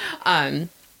 And, I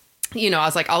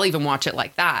was like, I'll even watch it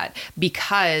like that,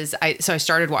 because I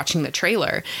started watching the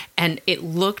trailer, and it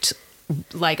looked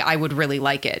like I would really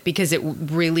like it, because it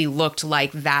really looked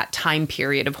like that time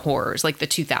period of horrors, like the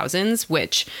 2000s,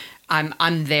 which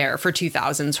I'm there for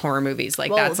 2000s horror movies.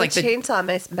 Like that's like the Chainsaw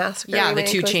Massacre. Yeah, the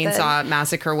two Chainsaw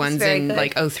Massacre ones in good.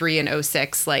 Like 03 and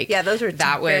 06. Like those were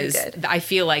very good. I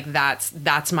feel like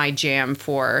that's my jam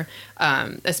for,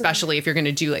 especially if you're going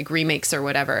to do like remakes or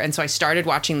whatever. And so I started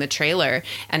watching the trailer,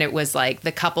 and it was like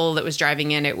the couple that was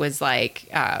driving in, it was like,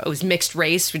 it was mixed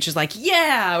race, which is like,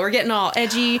 yeah, we're getting all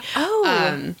edgy.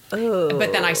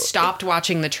 But then I stopped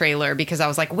watching the trailer because I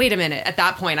was like, wait a minute. At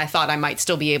that point, I thought I might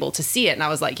still be able to see it. And I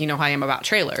was like, how I am about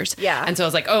trailers. Yeah. And so I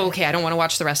was like, oh, okay, I don't want to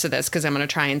watch the rest of this, because I'm going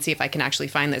to try and see if I can actually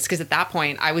find this. Because at that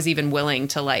point, I was even willing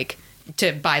to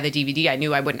buy the DVD. I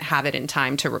knew I wouldn't have it in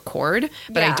time to record,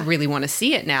 but I really want to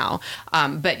see it now.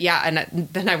 And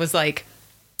then I was like,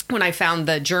 when I found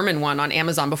the German one on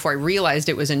Amazon, before I realized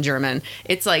it was in German,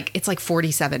 it's like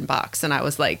 $47, and I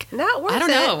was like, not worth it. I don't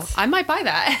know, I might buy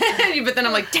that. But then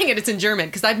I'm like, dang it, it's in German,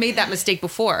 because I've made that mistake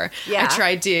before. I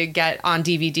tried to get on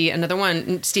DVD another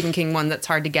one, Stephen King one that's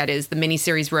hard to get, is the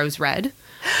miniseries Rose Red.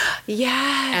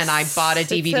 Yes. And I bought a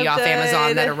DVD off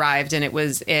Amazon that arrived, and it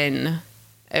was in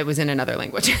another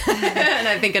language. And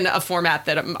I think in a format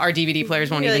that our DVD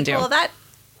players won't even do. Well, that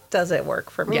doesn't work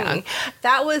for me. Yeah.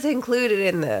 That was included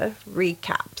in the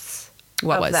recaps.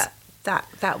 What was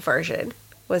that version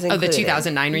was included. Oh, the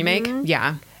 2009 remake? Mm-hmm.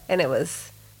 Yeah. And it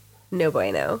was no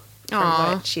bueno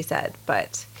from what she said,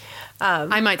 but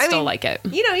I might still like it.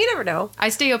 You know, you never know. I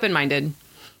stay open-minded.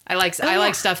 I like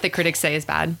stuff that critics say is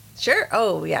bad. Sure.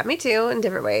 Oh, yeah, me too, in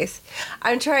different ways.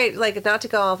 I'm trying, like, not to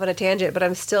go off on a tangent, but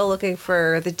I'm still looking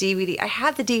for the DVD. I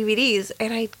had the DVDs,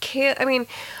 and I can't, I mean,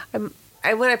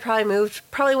 when I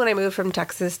moved from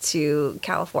Texas to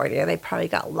California, they probably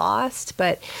got lost,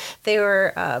 but they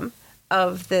were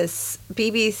of this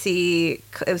BBC,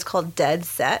 it was called Dead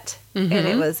Set, and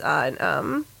it was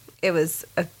on, it was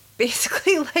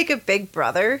basically like a Big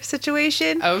Brother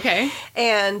situation. Okay.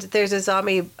 And there's a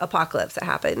zombie apocalypse that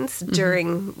happens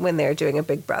during when they're doing a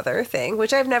Big Brother thing,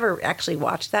 which I've never actually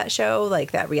watched that show,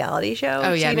 like that reality show.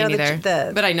 Oh, yeah, so, me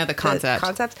neither. But I know the concept. The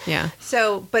concept. Yeah.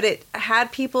 So, but it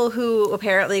had people who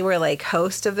apparently were like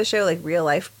hosts of the show, like real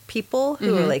life people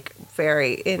who were like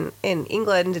very, in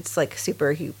England, it's like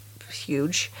super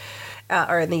huge.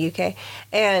 Or in the UK.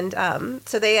 And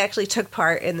so they actually took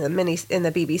part in the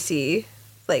BBC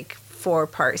like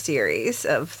 4-part series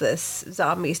of this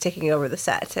zombies taking over the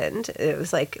set, and it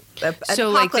was like so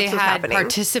like they had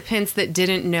participants that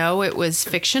didn't know it was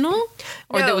fictional,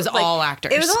 or that was like, all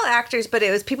actors. It was all actors, but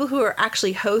it was people who were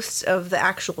actually hosts of the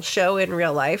actual show in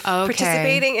real life,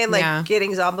 participating and like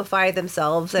getting zombified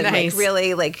themselves, and like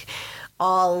really like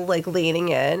all like leaning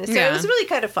in. So it was really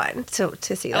kind of fun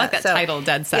to see. I like that title,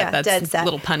 Dead Set. That's Dead Set. A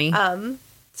little punny.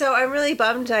 So I'm really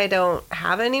bummed I don't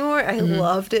have it anymore. I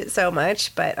loved it so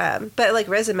much, but like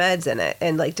Riz Ahmed's in it,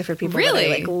 and like different people that I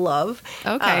like love.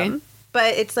 Okay,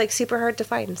 but it's like super hard to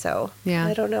find. So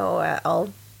I don't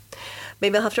know.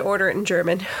 Maybe I'll have to order it in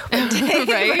German one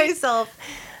day myself.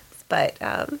 But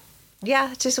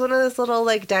yeah, just one of those little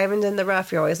like diamonds in the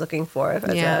rough you're always looking for as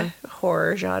a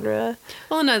horror genre.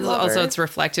 Well, and also it's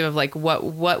reflective of like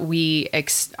what we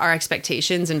our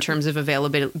expectations in terms of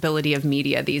availability of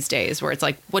media these days, where it's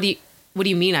like, what do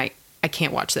you mean I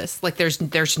can't watch this? Like there's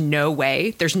no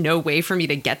way for me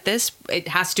to get this. It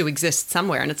has to exist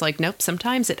somewhere. And it's like, nope,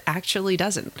 sometimes it actually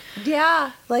doesn't.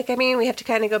 Yeah. Like, I mean, we have to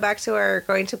kind of go back to our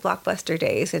going to Blockbuster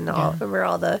days and all. Remember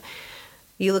all the,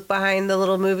 you look behind the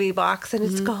little movie box and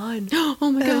it's gone.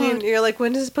 Oh my God. And you're like,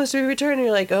 when is it supposed to be returned? And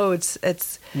you're like, oh,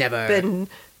 it's never been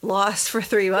lost for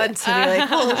 3 months. And you're like,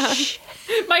 oh, shit.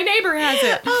 My neighbor has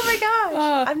it. Oh my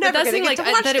gosh. I'm never going to get to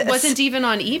watch that this. It wasn't even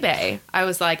on eBay. I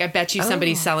was like, I bet you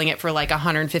somebody's selling it for like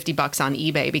 $150 on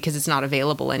eBay because it's not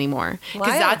available anymore.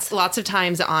 Because that's lots of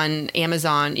times on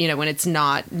Amazon, you know, when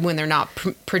they're not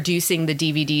producing the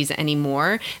DVDs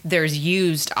anymore, there's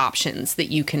used options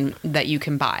that you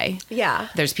can buy. Yeah.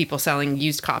 There's people selling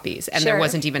used copies, and there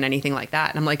wasn't even anything like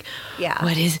that. And I'm like,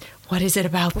 what is it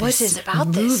about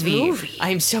this movie?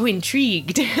 I'm so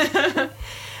intrigued.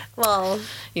 Well,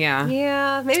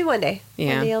 yeah, maybe one day.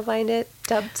 Yeah. One day you'll find it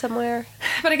dubbed somewhere.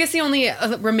 But I guess the only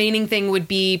remaining thing would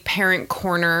be Parent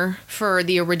Corner for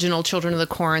the original Children of the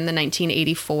Corn, the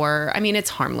 1984. I mean,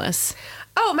 it's harmless.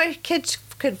 Oh, my kids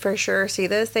could for sure see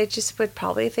this. They just would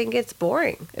probably think it's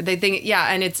boring. They think,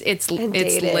 and it's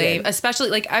lame. Especially,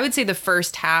 like, I would say the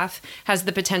first half has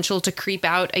the potential to creep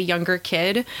out a younger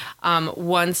kid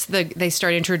once they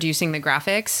start introducing the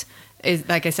graphics.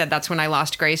 Like I said, that's when I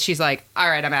lost Grace. She's like, all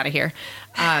right, I'm out of here.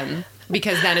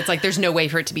 Because then it's like there's no way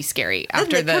for it to be scary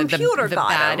after the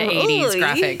bad 80s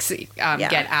graphics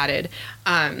get added.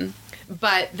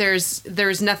 But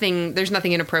there's nothing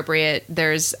inappropriate.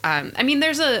 There's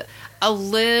a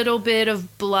little bit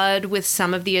of blood with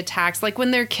some of the attacks, like when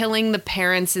they're killing the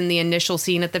parents in the initial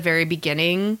scene at the very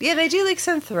beginning. Yeah, they do like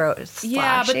some throat slashing.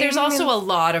 Yeah, but there's also a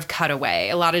lot of cutaway,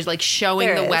 a lot of like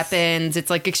showing the weapons.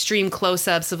 It's like extreme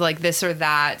close-ups of like this or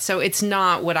that. So it's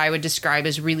not what I would describe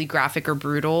as really graphic or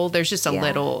brutal. There's just a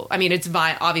little. I mean, it's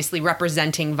obviously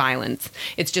representing violence.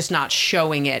 It's just not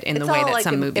showing it in the way that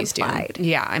some movies implied. do.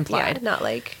 Yeah, implied. Yeah, not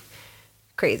like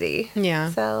crazy. Yeah.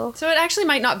 So it actually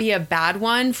might not be a bad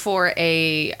one for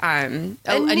a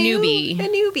newbie. A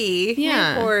newbie.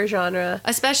 Yeah. Horror genre.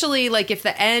 Especially like if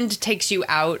the end takes you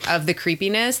out of the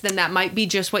creepiness, then that might be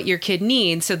just what your kid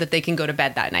needs so that they can go to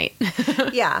bed that night.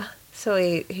 Yeah. So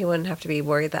he wouldn't have to be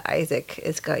worried that Isaac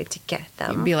is going to get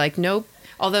them. You'd be like, nope.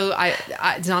 Although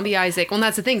Zombie Isaac, well,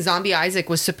 that's the thing. Zombie Isaac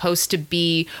was supposed to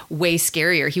be way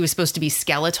scarier. He was supposed to be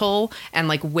skeletal and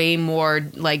like way more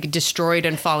like destroyed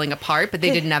and falling apart, but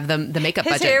they didn't have the makeup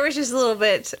budget. His hair was just a little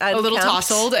bit unkempt. A little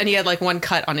tousled, and he had like one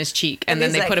cut on his cheek, and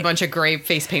then they put a bunch of gray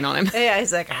face paint on him. Yeah,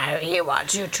 he's like, he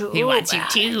wants you too. He wants you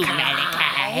too,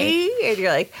 Malachi. And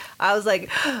you're like, I was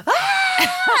like, ah!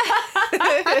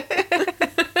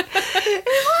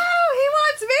 He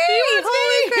wants me!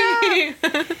 Holy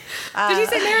crap! Did you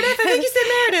say Meredith? I think you said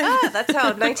Meredith. That's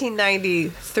how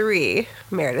 1993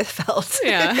 Meredith felt.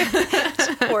 Yeah.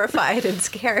 Horrified and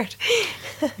scared.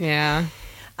 Yeah.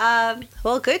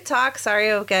 Well, good talk. Sorry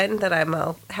again that I'm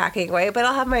hacking away, but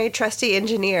I'll have my trusty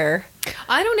engineer.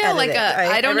 I don't know, edit it.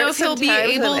 I don't know if he'll be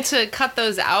able sometimes to cut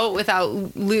those out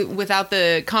without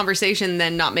the conversation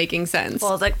then not making sense.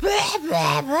 Well, it's like, blah,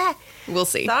 blah, blah. We'll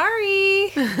see. Sorry.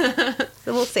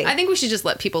 So we'll see. I think we should just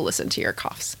let people listen to your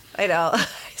coughs. I know. I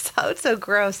sound so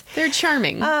gross. They're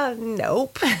charming.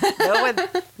 Nope.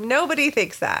 Nobody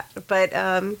thinks that. But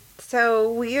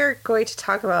so we are going to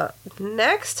talk about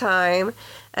next time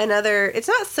another. It's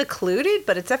not secluded,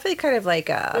 but it's definitely kind of like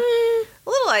a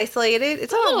little isolated.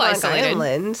 It's on Long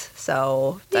Island,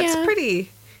 so that's pretty,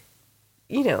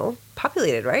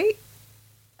 populated, right?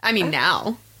 I mean,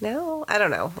 now. No, I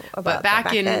don't know about. But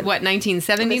back in then. What,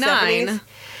 1979?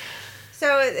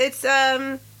 So it's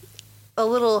a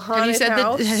little haunted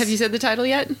house. Have you said the title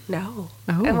yet? No.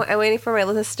 Oh. I'm waiting for my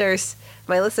listener.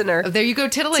 Oh, there you go,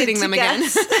 titillating them again.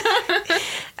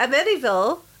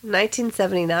 Amityville,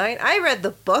 1979. I read the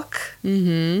book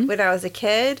when I was a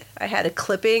kid. I had a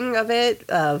clipping of it,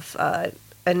 of a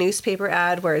newspaper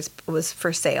ad where it was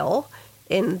for sale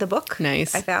in the book.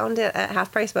 Nice. I found it at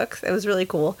Half Price Books. It was really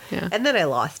cool. Yeah. And then I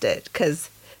lost it because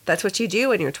that's what you do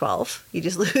when you're 12. You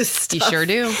just lose stuff. You sure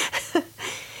do.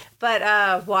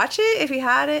 But watch it if you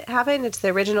haven't. It's the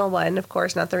original one, of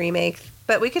course, not the remake.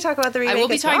 But we could talk about the remake. I will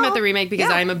be talking about the remake because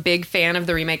Yeah. I'm a big fan of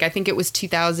the remake. I think it was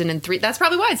 2003. That's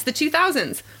probably why. It's the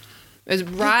 2000s. It was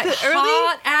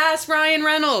hot ass Ryan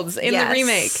Reynolds in the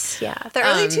remake. Yeah, the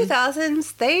early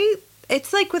 2000s.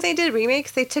 It's like when they did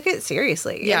remakes, they took it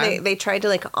seriously. Yeah, and they tried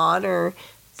to honor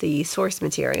the source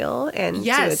material and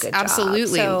do a good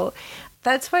absolutely. job. So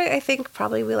that's why I think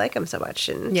probably we like them so much.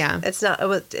 And it's not.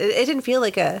 It didn't feel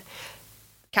like a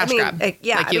cash grab.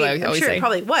 I'm always sure say. It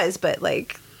probably was, but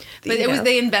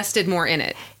they invested more in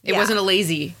it. It wasn't a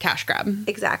lazy cash grab.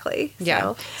 Exactly.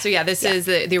 Yeah. So this is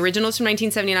the originals from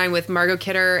 1979 with Margot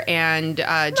Kidder and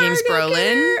James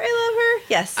Brolin. Kidder, I love her.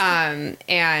 Yes.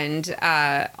 And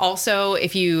also,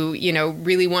 if you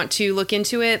really want to look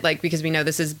into it, because we know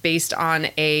this is based on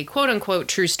a quote unquote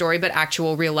true story, but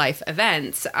actual real life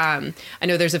events. I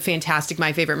know there's a fantastic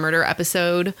My Favorite Murder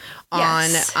episode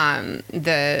on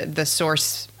the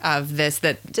source of this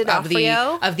of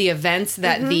the events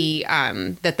that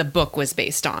that the book was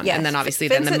based on, and then obviously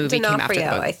Vincent then the movie came after the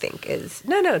book. I think is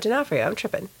no D'Onofrio. I'm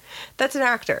tripping. That's an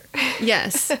actor.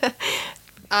 Yes.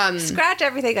 Scratch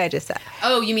everything I just said.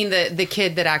 Oh, you mean the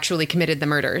kid that actually committed the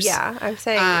murders? Yeah, I'm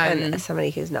saying and somebody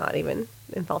who's not even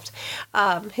involved.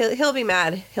 He'll be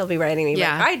mad. He'll be writing me.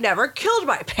 Yeah. I never killed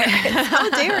my parents. How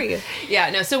dare you? Yeah.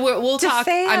 No. So we'll talk.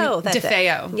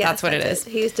 DeFeo. Yes, that's what it is.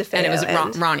 He's DeFeo, and it was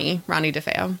Ronnie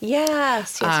DeFeo.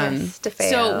 Yes. DeFeo.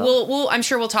 So I'm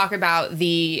sure we'll talk about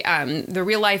the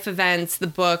real life events, the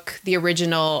book, the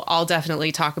original. I'll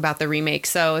definitely talk about the remake.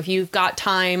 So if you've got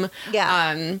time,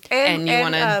 and you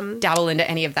want to dabble into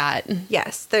any of that,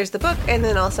 yes, there's the book, and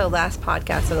then also Last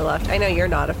Podcast on the Left. I know you're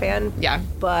not a fan. Yeah.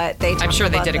 But I'm sure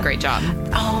they did a great job.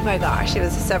 Oh my gosh, it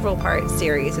was a several-part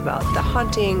series about the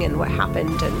haunting and what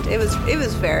happened, and it was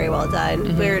very well done.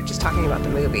 Mm-hmm. We were just talking about the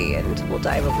movie, and we'll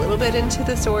dive a little bit into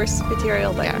the source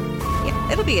material, but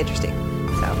yeah, it'll be interesting.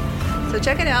 So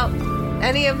check it out.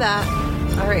 Any of that.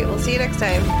 All right, we'll see you next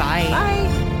time. Bye.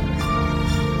 Bye.